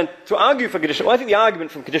 Now then, to argue for conditional, I think the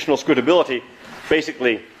argument from conditional scrutability,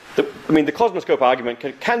 basically, the cosmoscope argument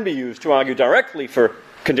can be used to argue directly for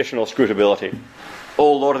conditional scrutability.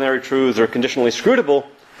 All ordinary truths are conditionally scrutable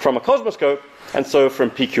from a cosmoscope, and so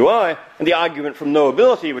from PQI, and the argument from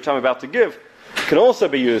knowability, which I'm about to give, can also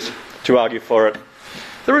be used to argue for it.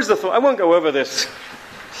 There is the thought, I won't go over this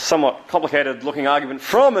somewhat complicated-looking argument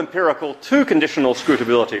from empirical to conditional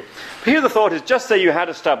scrutability. But here the thought is, just say you had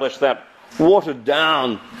established that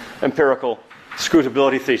watered-down empirical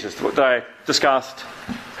scrutability thesis that I discussed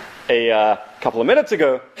a couple of minutes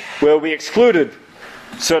ago, where we excluded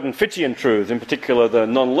certain Fitchian truths, in particular the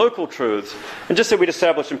non-local truths, and just say we'd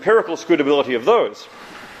established empirical scrutability of those.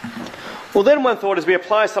 Well, then one thought is we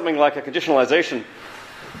apply something like a conditionalization.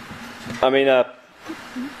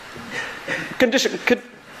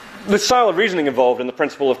 The style of reasoning involved in the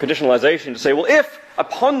principle of conditionalization to say, well, if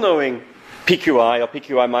upon knowing PQI or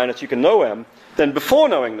PQI minus you can know M, then before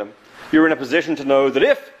knowing them, you're in a position to know that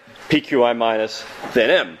if PQI minus,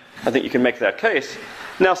 then M. I think you can make that case.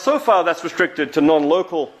 Now, so far that's restricted to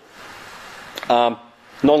non-local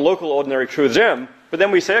non-local ordinary truths M, but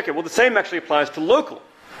then we say, okay, well, the same actually applies to local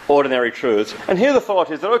ordinary truths. And here the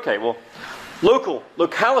thought is that, okay, well,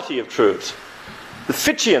 locality of truths, the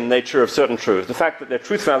Fitchian nature of certain truths, the fact that their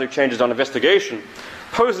truth value changes on investigation,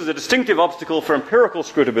 poses a distinctive obstacle for empirical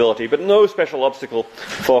scrutability, but no special obstacle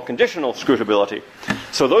for conditional scrutability.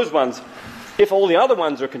 So those ones, if all the other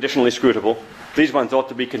ones are conditionally scrutable, these ones ought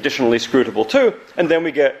to be conditionally scrutable too, and then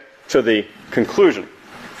we get to the conclusion.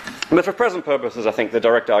 But for present purposes, I think the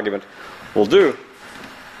direct argument will do.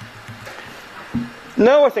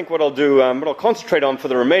 Now I think what I'll do, what I'll concentrate on for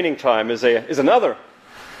the remaining time is another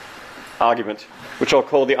argument, which I'll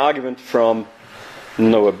call the argument from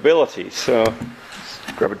knowability. So,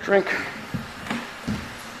 let's grab a drink.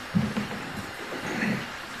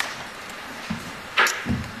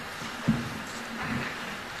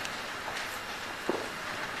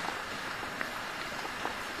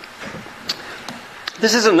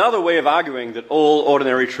 This is another way of arguing that all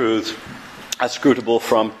ordinary truths are scrutable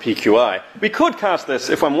from PQI. We could cast this,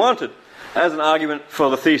 if one wanted, as an argument for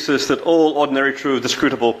the thesis that all ordinary truths are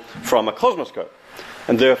scrutable from a cosmoscope,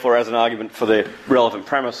 and therefore as an argument for the relevant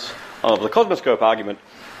premise of the cosmoscope argument.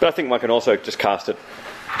 But I think one can also just cast it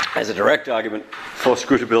as a direct argument for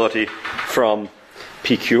scrutability from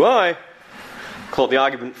PQI, call it the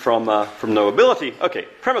argument from knowability. Okay,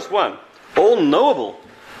 premise one, all knowable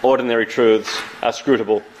ordinary truths are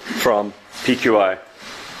scrutable from PQI.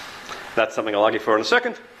 That's something I'll argue for in a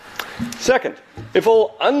second. Second, if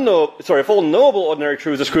all knowable ordinary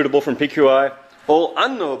truths are scrutable from PQI, all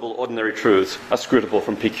unknowable ordinary truths are scrutable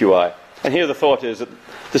from PQI. And here the thought is that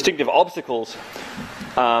distinctive obstacles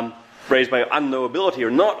raised by unknowability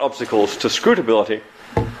are not obstacles to scrutability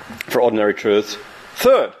for ordinary truths.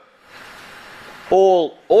 Third,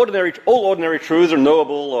 all ordinary truths are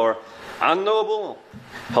knowable or unknowable.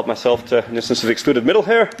 I'll help myself to an instance of excluded middle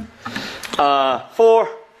here. 4,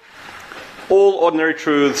 all ordinary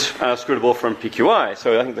truths are scrutable from PQI.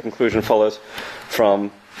 So I think the conclusion follows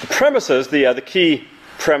from the premises. The key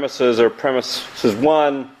premises are premises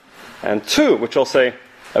 1 and 2, which I'll say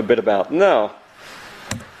a bit about now.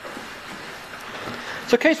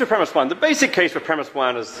 So case for premise 1. The basic case for premise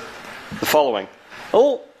 1 is the following.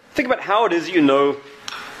 Well, think about how it is you know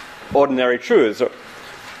ordinary truths.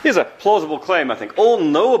 Here's a plausible claim, I think. All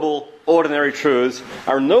knowable ordinary truths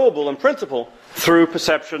are knowable in principle through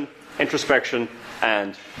perception, introspection,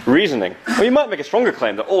 and reasoning. Well, you might make a stronger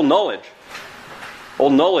claim that all knowledge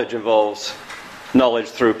involves knowledge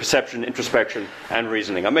through perception, introspection, and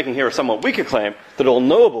reasoning. I'm making here a somewhat weaker claim that all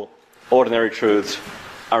knowable ordinary truths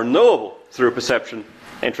are knowable through perception,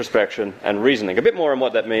 introspection, and reasoning. A bit more on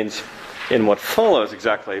what that means in what follows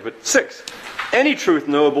exactly. But 6, any truth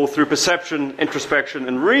knowable through perception, introspection,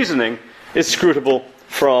 and reasoning is scrutable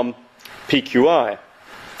from PQI.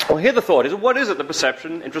 Well, here the thought is, what is it that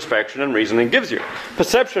perception, introspection, and reasoning gives you?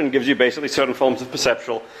 Perception gives you basically certain forms of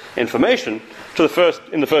perceptual information.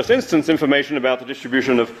 In the first instance, information about the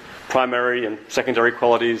distribution of primary and secondary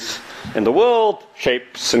qualities in the world,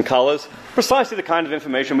 shapes and colors, precisely the kind of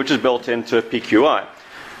information which is built into PQI.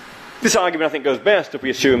 This argument, I think, goes best if we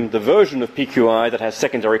assume the version of PQI that has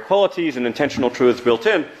secondary qualities and intentional truths built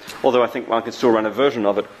in, although I think one can still run a version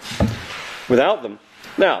of it without them.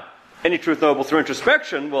 Now, any truth knowable through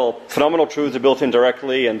introspection, well, phenomenal truths are built in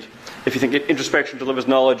directly, and if you think introspection delivers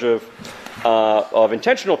knowledge of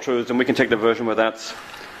intentional truths, then we can take the version where that's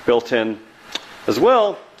built in as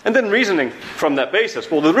well. And then reasoning from that basis.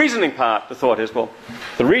 Well, the reasoning part, the thought is, well,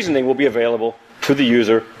 the reasoning will be available to the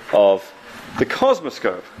user of the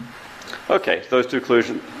cosmoscope. Okay, those two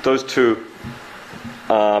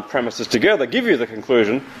premises together give you the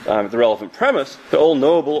conclusion, the relevant premise, that all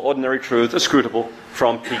knowable ordinary truths are scrutable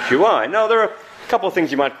from PQI. Now, there are a couple of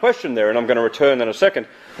things you might question there, and I'm going to return in a second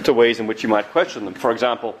to ways in which you might question them. For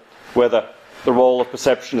example, whether the role of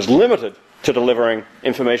perception is limited to delivering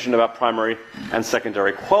information about primary and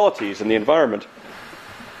secondary qualities in the environment.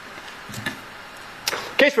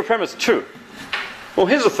 Case for premise 2. Well,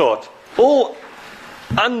 here's a thought. All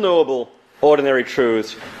unknowable ordinary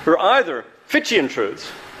truths are either Fitchian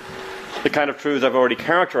truths, the kind of truths I've already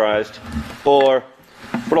characterized, or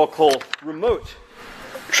what I'll call remote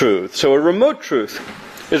truth. So a remote truth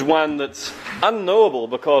is one that's unknowable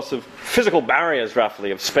because of physical barriers,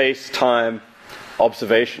 roughly, of space, time,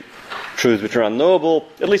 observation. Truths which are unknowable,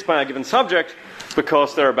 at least by a given subject,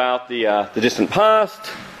 because they're about the distant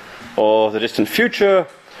past, or the distant future,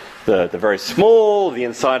 the very small, the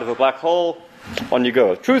inside of a black hole. On you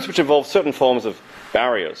go. Truths which involve certain forms of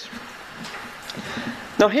barriers.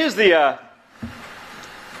 Now here's a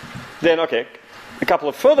couple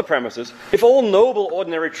of further premises. If all knowable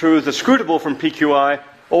ordinary truths are scrutable from PQI,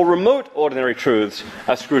 all remote ordinary truths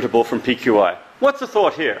are scrutable from PQI. What's the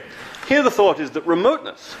thought here? Here the thought is that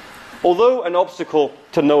remoteness, although an obstacle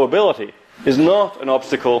to knowability, is not an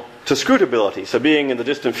obstacle to scrutability. So being in the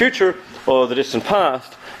distant future or the distant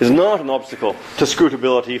past is not an obstacle to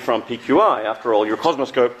scrutability from PQI. After all, your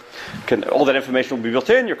cosmoscope all that information will be built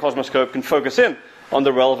in, your cosmoscope can focus in on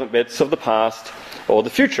the relevant bits of the past or the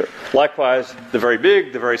future. Likewise, the very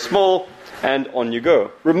big, the very small, and on you go.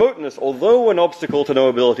 Remoteness, although an obstacle to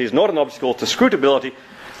knowability, is not an obstacle to scrutability.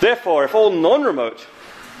 Therefore, if all non-remote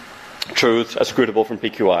truths are scrutable from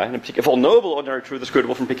PQI, and if all knowable ordinary truths are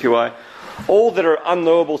scrutable from PQI, all that are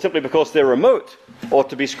unknowable simply because they're remote ought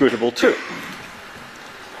to be scrutable too.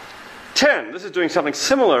 10. This is doing something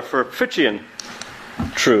similar for Fitchian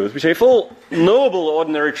truths. We say if all knowable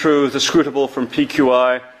ordinary truths are scrutable from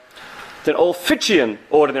PQI, then all Fitchian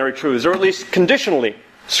ordinary truths are at least conditionally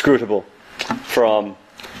scrutable from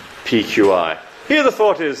PQI. Here the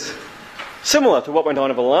thought is similar to what went on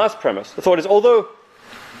in the last premise. The thought is, although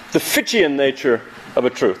the Fitchian nature of a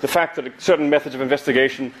truth, the fact that certain methods of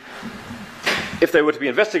investigation, if they were to be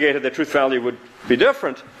investigated, their truth value would be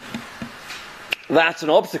different, that's an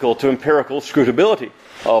obstacle to empirical scrutability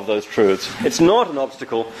of those truths. It's not an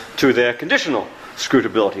obstacle to their conditional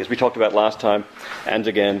scrutability, as we talked about last time and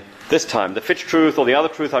again this time. The Fitch truth or the other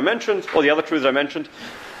truth I mentioned, or the other truths I mentioned,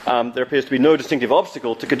 there appears to be no distinctive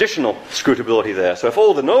obstacle to conditional scrutability there. So if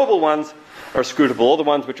all the knowable ones are scrutable, all the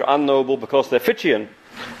ones which are unknowable because they're Fitchian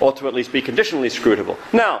ought to at least be conditionally scrutable.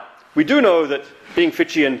 Now, we do know that being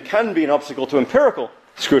Fitchian can be an obstacle to empirical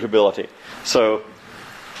scrutability. So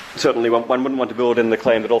certainly one wouldn't want to build in the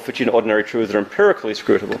claim that all Fitchian ordinary truths are empirically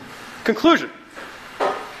scrutable. Conclusion.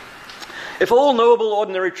 If all knowable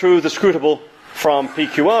ordinary truths are scrutable from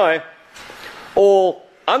PQI, all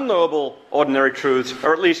unknowable ordinary truths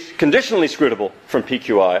are at least conditionally scrutable from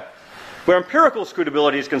PQI. Where empirical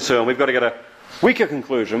scrutability is concerned, we've got to get a weaker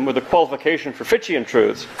conclusion with a qualification for Fitchian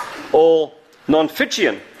truths. All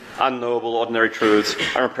non-Fitchian unknowable ordinary truths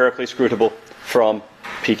are empirically scrutable from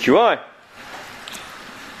PQI.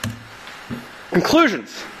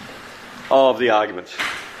 Conclusions of the argument.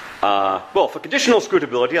 Well, for conditional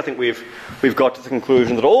scrutability, I think we've got to the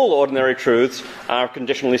conclusion that all ordinary truths are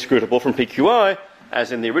conditionally scrutable from PQI,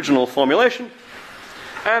 as in the original formulation.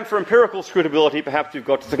 And for empirical scrutability, perhaps we've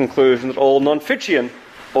got to the conclusion that all non-Fitchian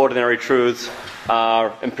ordinary truths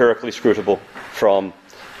are empirically scrutable from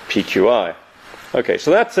PQI. Okay,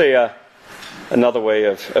 so that's another way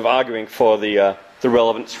of arguing for the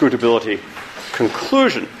relevant scrutability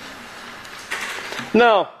conclusion.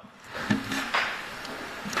 Now,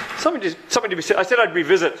 something to be said. I said I'd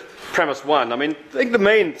revisit premise 1. I mean, I think the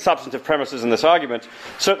main substantive premises in this argument,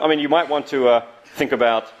 so, I mean, you might want to think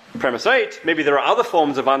about premise 8. Maybe there are other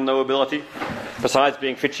forms of unknowability besides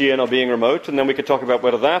being Fitchian or being remote, and then we could talk about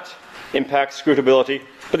whether that impacts scrutability.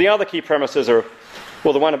 But the other key premises are,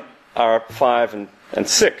 well, the one are 5 and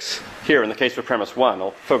 6 here in the case for premise 1.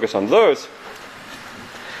 I'll focus on those.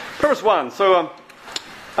 Premise 1. So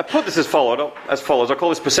I put this as follows. I call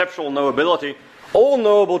this perceptual knowability. All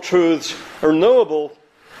knowable truths are knowable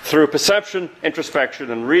through perception,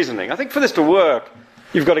 introspection, and reasoning. I think for this to work,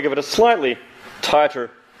 you've got to give it a slightly tighter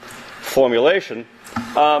formulation.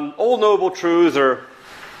 All knowable truths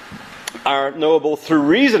are knowable through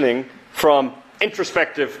reasoning from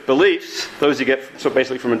introspective beliefs, those you get so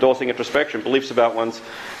basically from endorsing introspection, beliefs about one's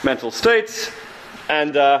mental states,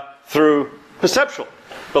 and through perceptual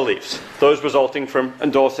beliefs, those resulting from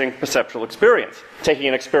endorsing perceptual experience, taking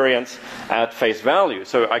an experience at face value.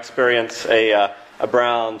 So I experience a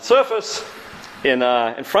brown surface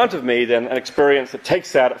in front of me, then an experience that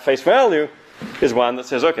takes that at face value is one that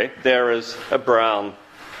says, okay, there is a brown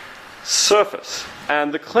surface.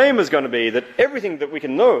 And the claim is going to be that everything that we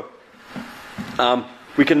can know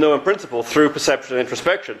in principle through perception and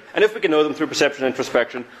introspection. And if we can know them through perception and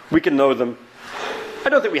introspection, we can know them. I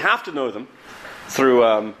don't think we have to know them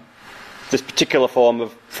through this particular form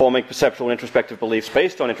of forming perceptual and introspective beliefs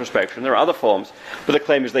based on introspection. There are other forms, but the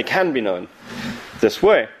claim is they can be known this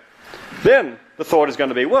way. Then the thought is going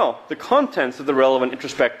to be, well, the contents of the relevant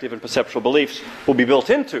introspective and perceptual beliefs will be built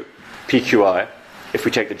into PQI if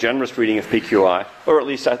we take the generous reading of PQI, or at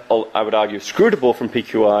least I would argue scrutable from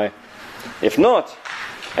PQI. If not,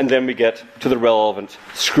 and then we get to the relevant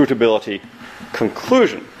scrutability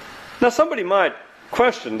conclusion. Now somebody might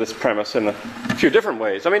question this premise in a few different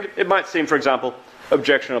ways. I mean, it might seem, for example,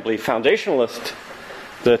 objectionably foundationalist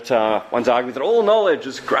that one's arguing that all knowledge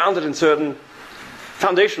is grounded in certain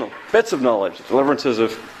foundational bits of knowledge, deliverances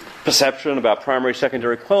of perception about primary,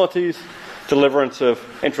 secondary qualities, deliverance of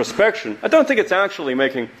introspection. I don't think it's actually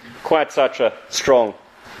making quite such a strong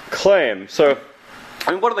claim. So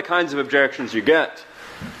I mean, what are the kinds of objections you get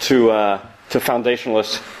to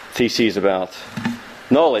foundationalist theses about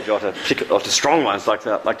knowledge, or to strong ones like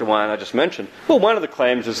the one I just mentioned? Well, one of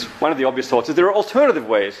the obvious thoughts is there are alternative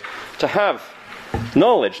ways to have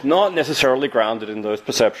knowledge, not necessarily grounded in those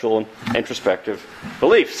perceptual and introspective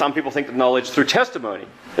beliefs. Some people think that knowledge through testimony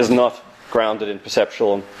is not grounded in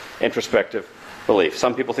perceptual and introspective beliefs.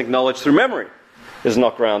 Some people think knowledge through memory is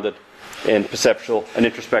not grounded in perceptual and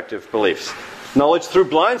introspective beliefs. Knowledge through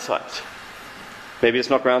blind sight, maybe it's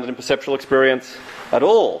not grounded in perceptual experience at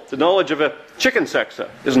all. The knowledge of a chicken sexer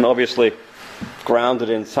isn't obviously grounded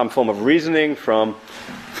in some form of reasoning from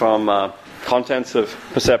contents of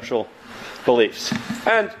perceptual beliefs.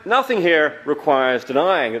 And nothing here requires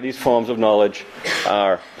denying that these forms of knowledge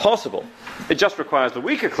are possible. It just requires the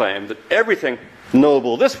weaker claim that everything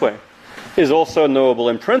knowable this way is also knowable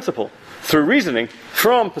in principle through reasoning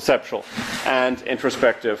from perceptual and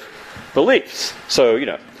introspective beliefs. So,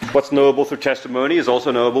 what's knowable through testimony is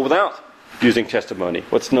also knowable without using testimony.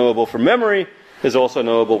 What's knowable from memory is also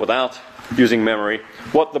knowable without using memory.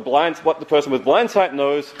 What the person with blind sight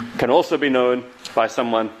knows can also be known by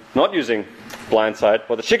someone not using blind sight.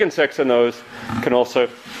 What the chicken sexer knows can also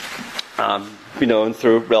be known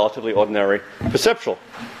through relatively ordinary perceptual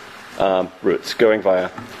routes, going via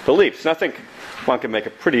beliefs. And I think one can make a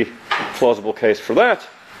pretty plausible case for that.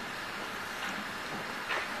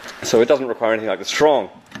 So it doesn't require anything like the strong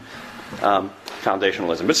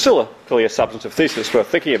foundationalism, but still clearly a substantive thesis worth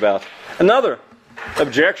thinking about. Another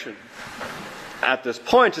objection at this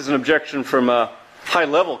point is an objection from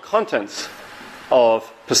high-level contents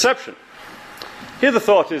of perception. Here the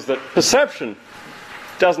thought is that perception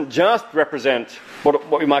doesn't just represent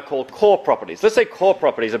what we might call core properties. Let's say core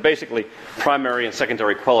properties are basically primary and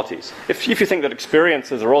secondary qualities. If you think that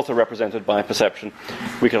experiences are also represented by perception,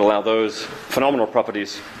 we can allow those phenomenal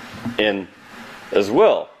properties in as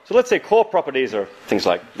well. So let's say core properties are things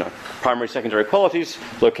like primary, secondary qualities,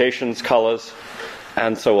 locations, colors,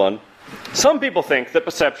 and so on. Some people think that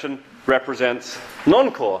perception represents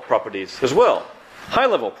non-core properties as well,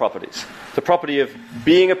 high-level properties. The property of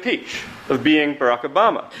being a peach, of being Barack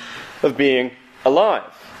Obama, of being alive.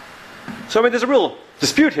 So I mean, there's a real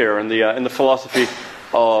dispute here in the philosophy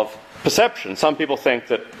of perception. Some people think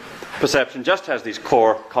that perception just has these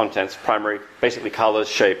core contents, primary, basically colors,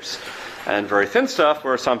 shapes, and very thin stuff,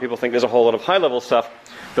 whereas some people think there's a whole lot of high-level stuff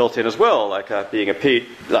built in as well, like being a peach,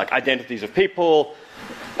 like identities of people,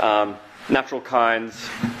 natural kinds,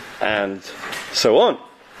 and so on.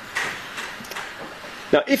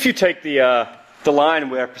 Now, if you take the line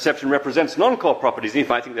where perception represents non-core properties, you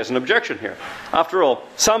might think there's an objection here. After all,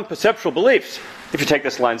 some perceptual beliefs, if you take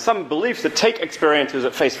this line, some beliefs that take experiences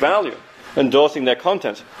at face value, endorsing their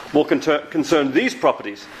content, will concern these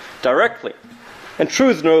properties directly. And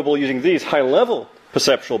truths knowable using these high-level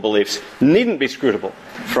perceptual beliefs needn't be scrutable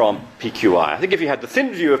from PQI. I think if you had the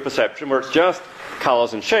thin view of perception, where it's just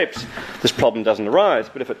colors and shapes, this problem doesn't arise.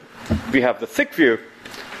 But if you have the thick view,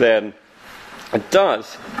 then it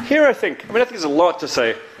does. Here I think there's a lot to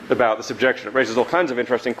say about this objection. It raises all kinds of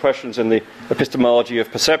interesting questions in the epistemology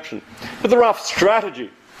of perception. But the rough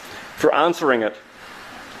strategy for answering it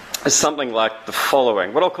is something like the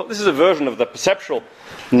following. This is a version of the perceptual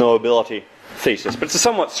knowability thesis, but it's a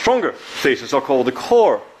somewhat stronger thesis I'll call the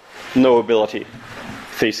core knowability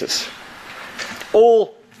thesis.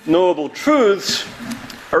 All knowable truths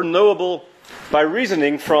are knowable by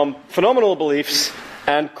reasoning from phenomenal beliefs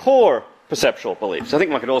and core perceptual beliefs. I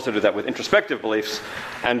think one could also do that with introspective beliefs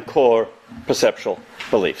and core perceptual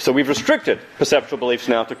beliefs. So we've restricted perceptual beliefs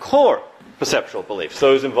now to core perceptual beliefs,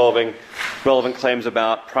 those involving relevant claims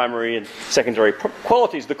about primary and secondary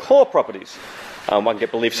qualities, the core properties one can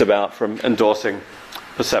get beliefs about from endorsing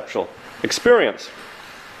perceptual experience.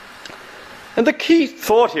 And the key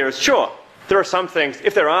thought here is, sure, there are some things,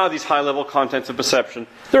 if there are these high-level contents of perception,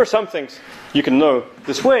 there are some things you can know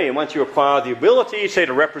this way. And once you acquire the ability, say,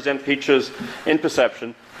 to represent features in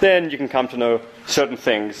perception, then you can come to know certain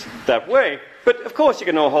things that way. But, of course, you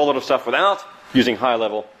can know a whole lot of stuff without using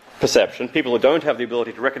high-level perception. People who don't have the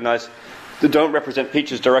ability to recognize, that don't represent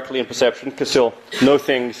features directly in perception, can still know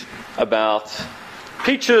things about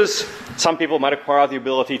features. Some people might acquire the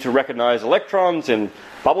ability to recognize electrons in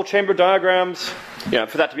bubble chamber diagrams,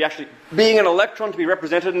 for that to be actually being an electron to be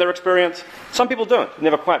represented in their experience. Some people don't. It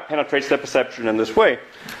never quite penetrates their perception in this way.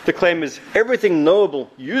 The claim is everything knowable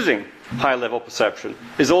using high-level perception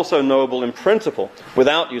is also knowable in principle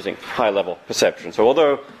without using high-level perception. So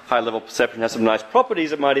although high-level perception has some nice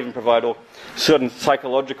properties, it might even provide certain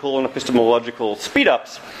psychological and epistemological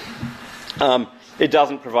speed-ups, it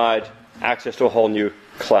doesn't provide access to a whole new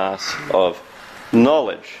class of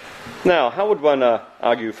knowledge. Now, how would one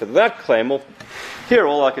argue for that claim? Well, here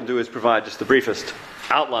all I can do is provide just the briefest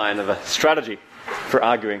outline of a strategy for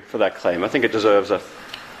arguing for that claim. I think it deserves a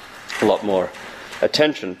lot more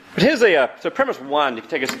attention. But here's so premise one, you can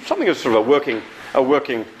take something as sort of a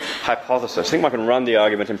working hypothesis. I think one can run the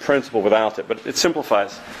argument in principle without it, but it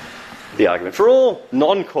simplifies the argument. For all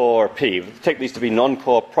non-core P, take these to be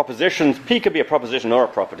non-core propositions. P could be a proposition or a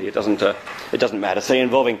property. It doesn't matter. Say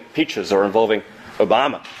involving peaches or involving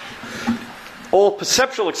Obama. All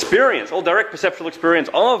perceptual experience, all direct perceptual experience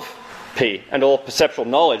of P, and all perceptual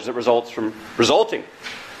knowledge that resulting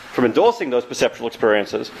from endorsing those perceptual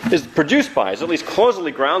experiences is produced by, is at least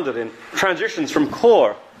causally grounded in transitions from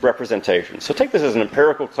core representations. So take this as an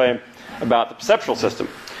empirical claim about the perceptual system,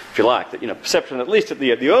 if you like, that perception, at least at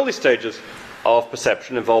the early stages of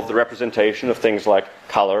perception, involved the representation of things like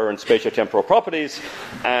color and spatiotemporal properties,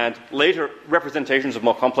 and later representations of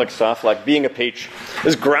more complex stuff like being a peach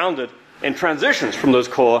is grounded in transitions from those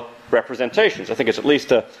core representations. I think it's at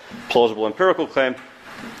least a plausible empirical claim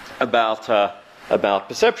about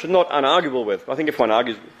perception, not unarguable with. I think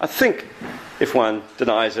if one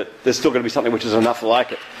denies it, there's still going to be something which is enough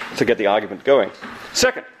like it to get the argument going.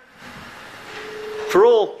 Second, for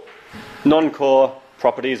all non-core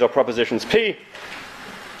properties or propositions P,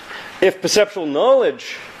 if perceptual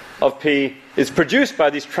knowledge of P is produced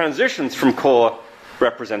by these transitions from core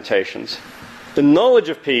representations, the knowledge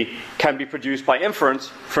of P can be produced by inference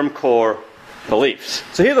from core beliefs.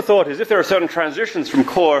 So here the thought is, if there are certain transitions from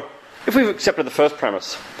core, if we've accepted the first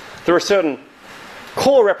premise, there are certain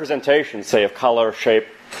core representations, say, of color, shape,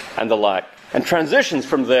 and the like, and transitions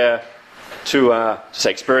from there to,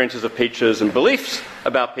 say, experiences of peaches and beliefs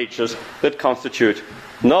about peaches that constitute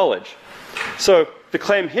knowledge. So the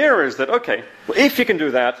claim here is that, okay, well, if you can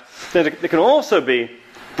do that, then there can also be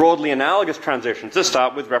broadly analogous transitions that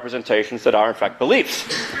start with representations that are, in fact,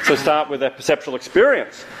 beliefs. So start with a perceptual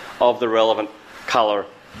experience of the relevant colors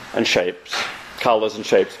and shapes,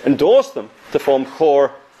 endorse them to form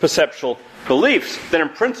core perceptual beliefs. Then in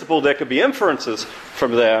principle there could be inferences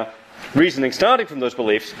from their reasoning starting from those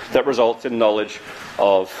beliefs that results in knowledge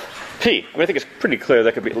of P. I think it's pretty clear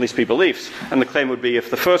there could at least be beliefs, and the claim would be if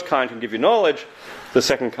the first kind can give you knowledge, the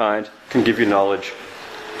second kind can give you knowledge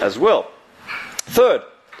as well. Third,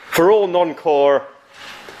 for all non-core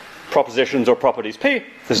propositions or properties P,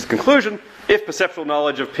 this is the conclusion, if perceptual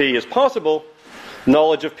knowledge of P is possible,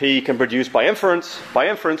 knowledge of P can produce by inference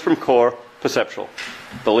from core perceptual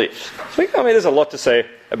beliefs. So, there's a lot to say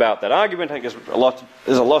about that argument. I think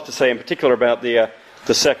there's a lot to say in particular about the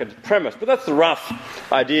second premise. But that's the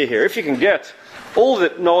rough idea here. If you can get all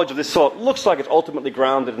the knowledge of this sort, looks like it's ultimately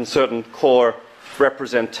grounded in certain core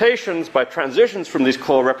representations by transitions from these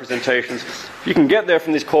core representations. If you can get there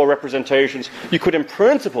from these core representations, you could in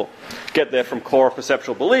principle get there from core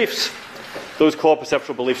perceptual beliefs. Those core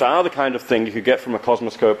perceptual beliefs are the kind of thing you could get from a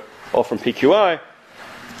cosmoscope or from PQI.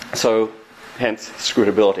 So, hence,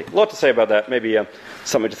 scrutability. A lot to say about that. Maybe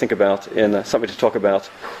something to think about, something to talk about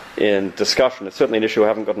in discussion. It's certainly an issue I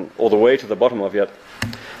haven't gotten all the way to the bottom of yet.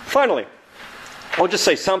 Finally, I'll just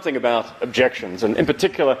say something about objections, and in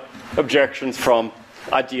particular, objections from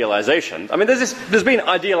idealization. There's been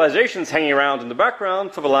idealizations hanging around in the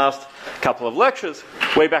background for the last couple of lectures.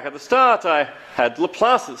 Way back at the start, I had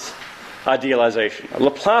Laplace's idealization, a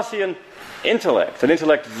Laplacian intellect, an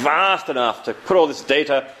intellect vast enough to put all this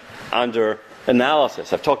data under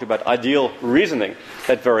analysis. I've talked about ideal reasoning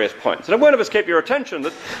at various points. And it won't have escaped your attention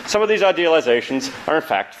that some of these idealizations are in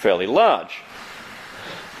fact fairly large.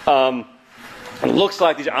 It looks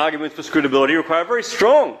like these arguments for scrutability require very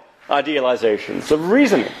strong idealizations of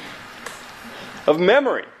reasoning, of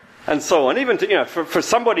memory, and so on. Even for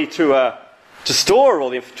somebody to store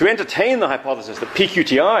or to entertain the hypothesis that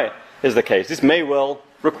PQTI is the case, this may well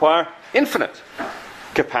require infinite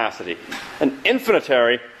capacity and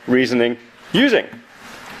infinitary reasoning using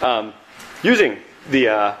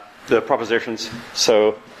the propositions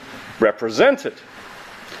so represented.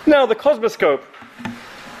 Now, the cosmoscope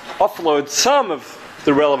offloads some of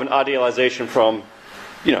the relevant idealization from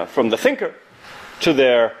the thinker to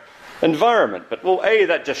their environment. But, well, A,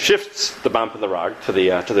 that just shifts the bump in the rug to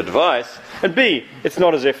the device, and B, it's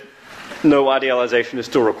not as if no idealization is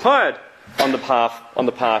still required on the path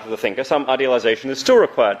of the thinker. Some idealization is still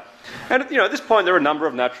required. And, at this point there are a number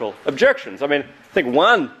of natural objections. I think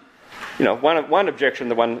one objection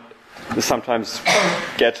that one sometimes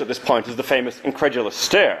gets at this point is the famous incredulous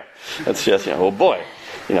stare. It's just, oh boy,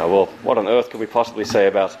 what on earth could we possibly say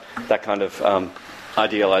about that kind of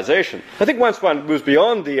idealization? I think once one moves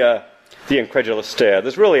beyond the incredulous stare,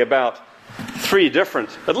 there's really at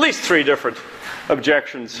least three different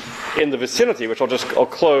objections in the vicinity, which I'll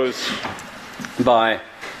close by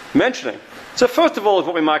mentioning. So first of all is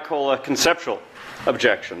what we might call a conceptual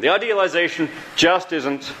objection. The idealization just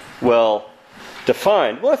isn't well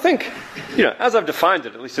defined. Well, I think, as I've defined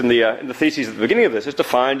it, at least in the theses at the beginning of this, it's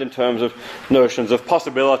defined in terms of notions of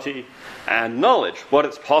possibility and knowledge. What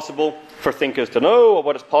it's possible for thinkers to know, or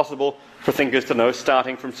what it's possible for thinkers to know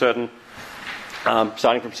starting from certain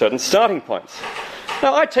starting points.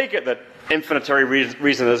 Now, I take it that infinitary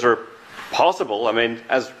reasoners are possible. I mean,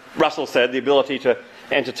 as Russell said, the ability to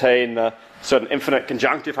entertain certain infinite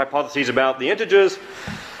conjunctive hypotheses about the integers,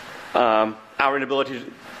 the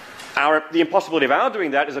impossibility of our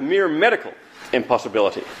doing that is a mere medical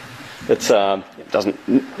impossibility. It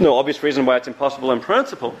doesn't no obvious reason why it's impossible in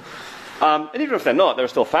principle. And even if they're not, there are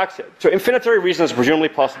still facts here. So infinitary reasons are presumably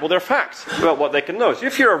possible. There are facts about what they can know. So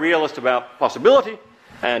if you're a realist about possibility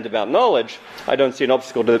and about knowledge, I don't see an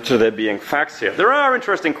obstacle to there being facts here. There are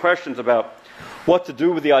interesting questions about what to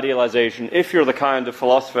do with the idealization if you're the kind of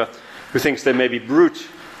philosopher who thinks there may be brute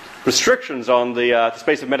restrictions on the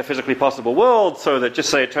space of metaphysically possible worlds, so that, just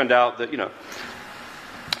say it turned out that,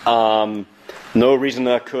 no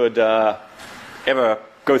reasoner could ever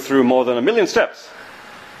go through more than 1 million steps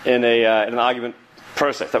in an argument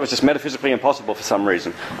process. That was just metaphysically impossible for some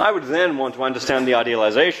reason. I would then want to understand the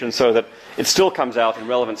idealization so that it still comes out in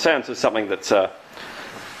relevant sense as something that's,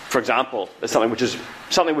 for example, as something which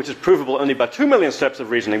is provable only by 2 million steps of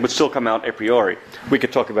reasoning would still come out a priori. We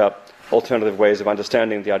could talk about alternative ways of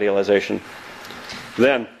understanding the idealization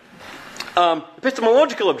then.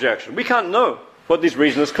 Epistemological objection. We can't know what these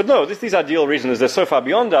reasoners could know. These ideal reasoners, they're so far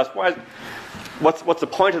beyond us. What's the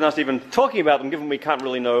point in us even talking about them, given we can't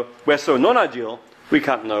really know? We're so non-ideal, we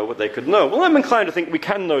can't know what they could know. Well, I'm inclined to think we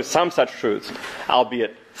can know some such truths,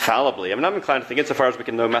 albeit fallibly. I mean, I'm inclined to think insofar as we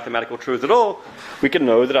can know mathematical truths at all, we can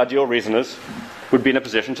know that ideal reasoners would be in a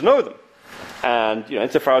position to know them. And,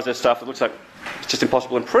 insofar as there's stuff that looks like it's just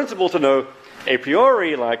impossible in principle to know a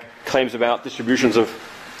priori, like claims about distributions of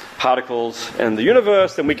particles in the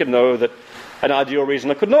universe, then we can know that an ideal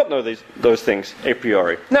reasoner could not know those things a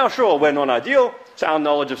priori. Now, sure, we're non-ideal, so our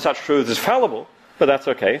knowledge of such truths is fallible, but that's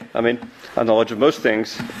okay. I mean, our knowledge of most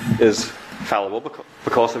things is fallible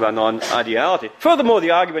because of our non-ideality. Furthermore,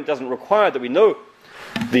 the argument doesn't require that we know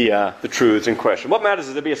the truths in question. What matters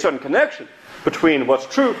is there be a certain connection between what's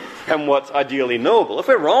true and what's ideally knowable. If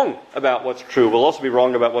we're wrong about what's true, we'll also be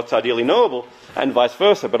wrong about what's ideally knowable, and vice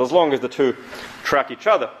versa. But as long as the two track each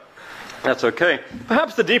other, that's okay.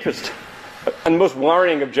 Perhaps the deepest and most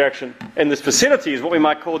worrying objection in this vicinity is what we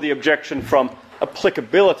might call the objection from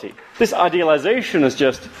applicability. This idealization is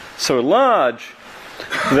just so large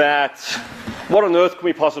that what on earth can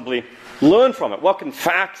we possibly learn from it? What can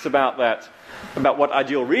facts about that, about what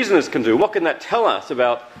ideal reasoners can do, what can that tell us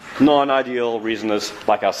about non-ideal reasoners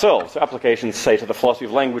like ourselves? So applications, say, to the philosophy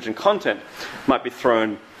of language and content might be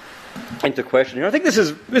thrown into question here. I think this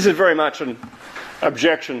is very much an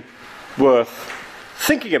objection worth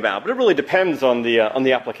thinking about, but it really depends on the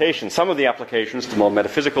application. Some of the applications to more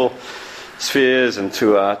metaphysical spheres and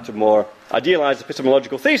to more idealized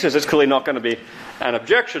epistemological thesis is clearly not going to be an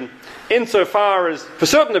objection, insofar as for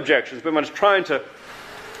certain objections we're just trying to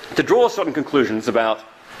draw certain conclusions about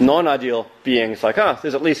non-ideal beings like us.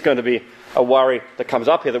 There's at least going to be a worry that comes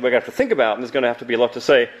up here that we're going to have to think about, and there's going to have to be a lot to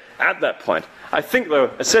say at that point. I think, though,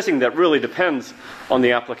 assessing that really depends on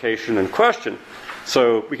the application in question.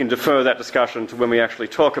 So we can defer that discussion to when we actually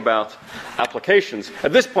talk about applications.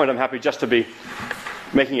 At this point, I'm happy just to be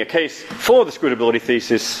making a case for the scrutability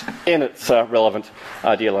thesis in its relevant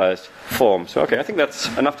idealized form. So, okay, I think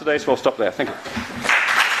that's enough today, so I'll stop there. Thank you.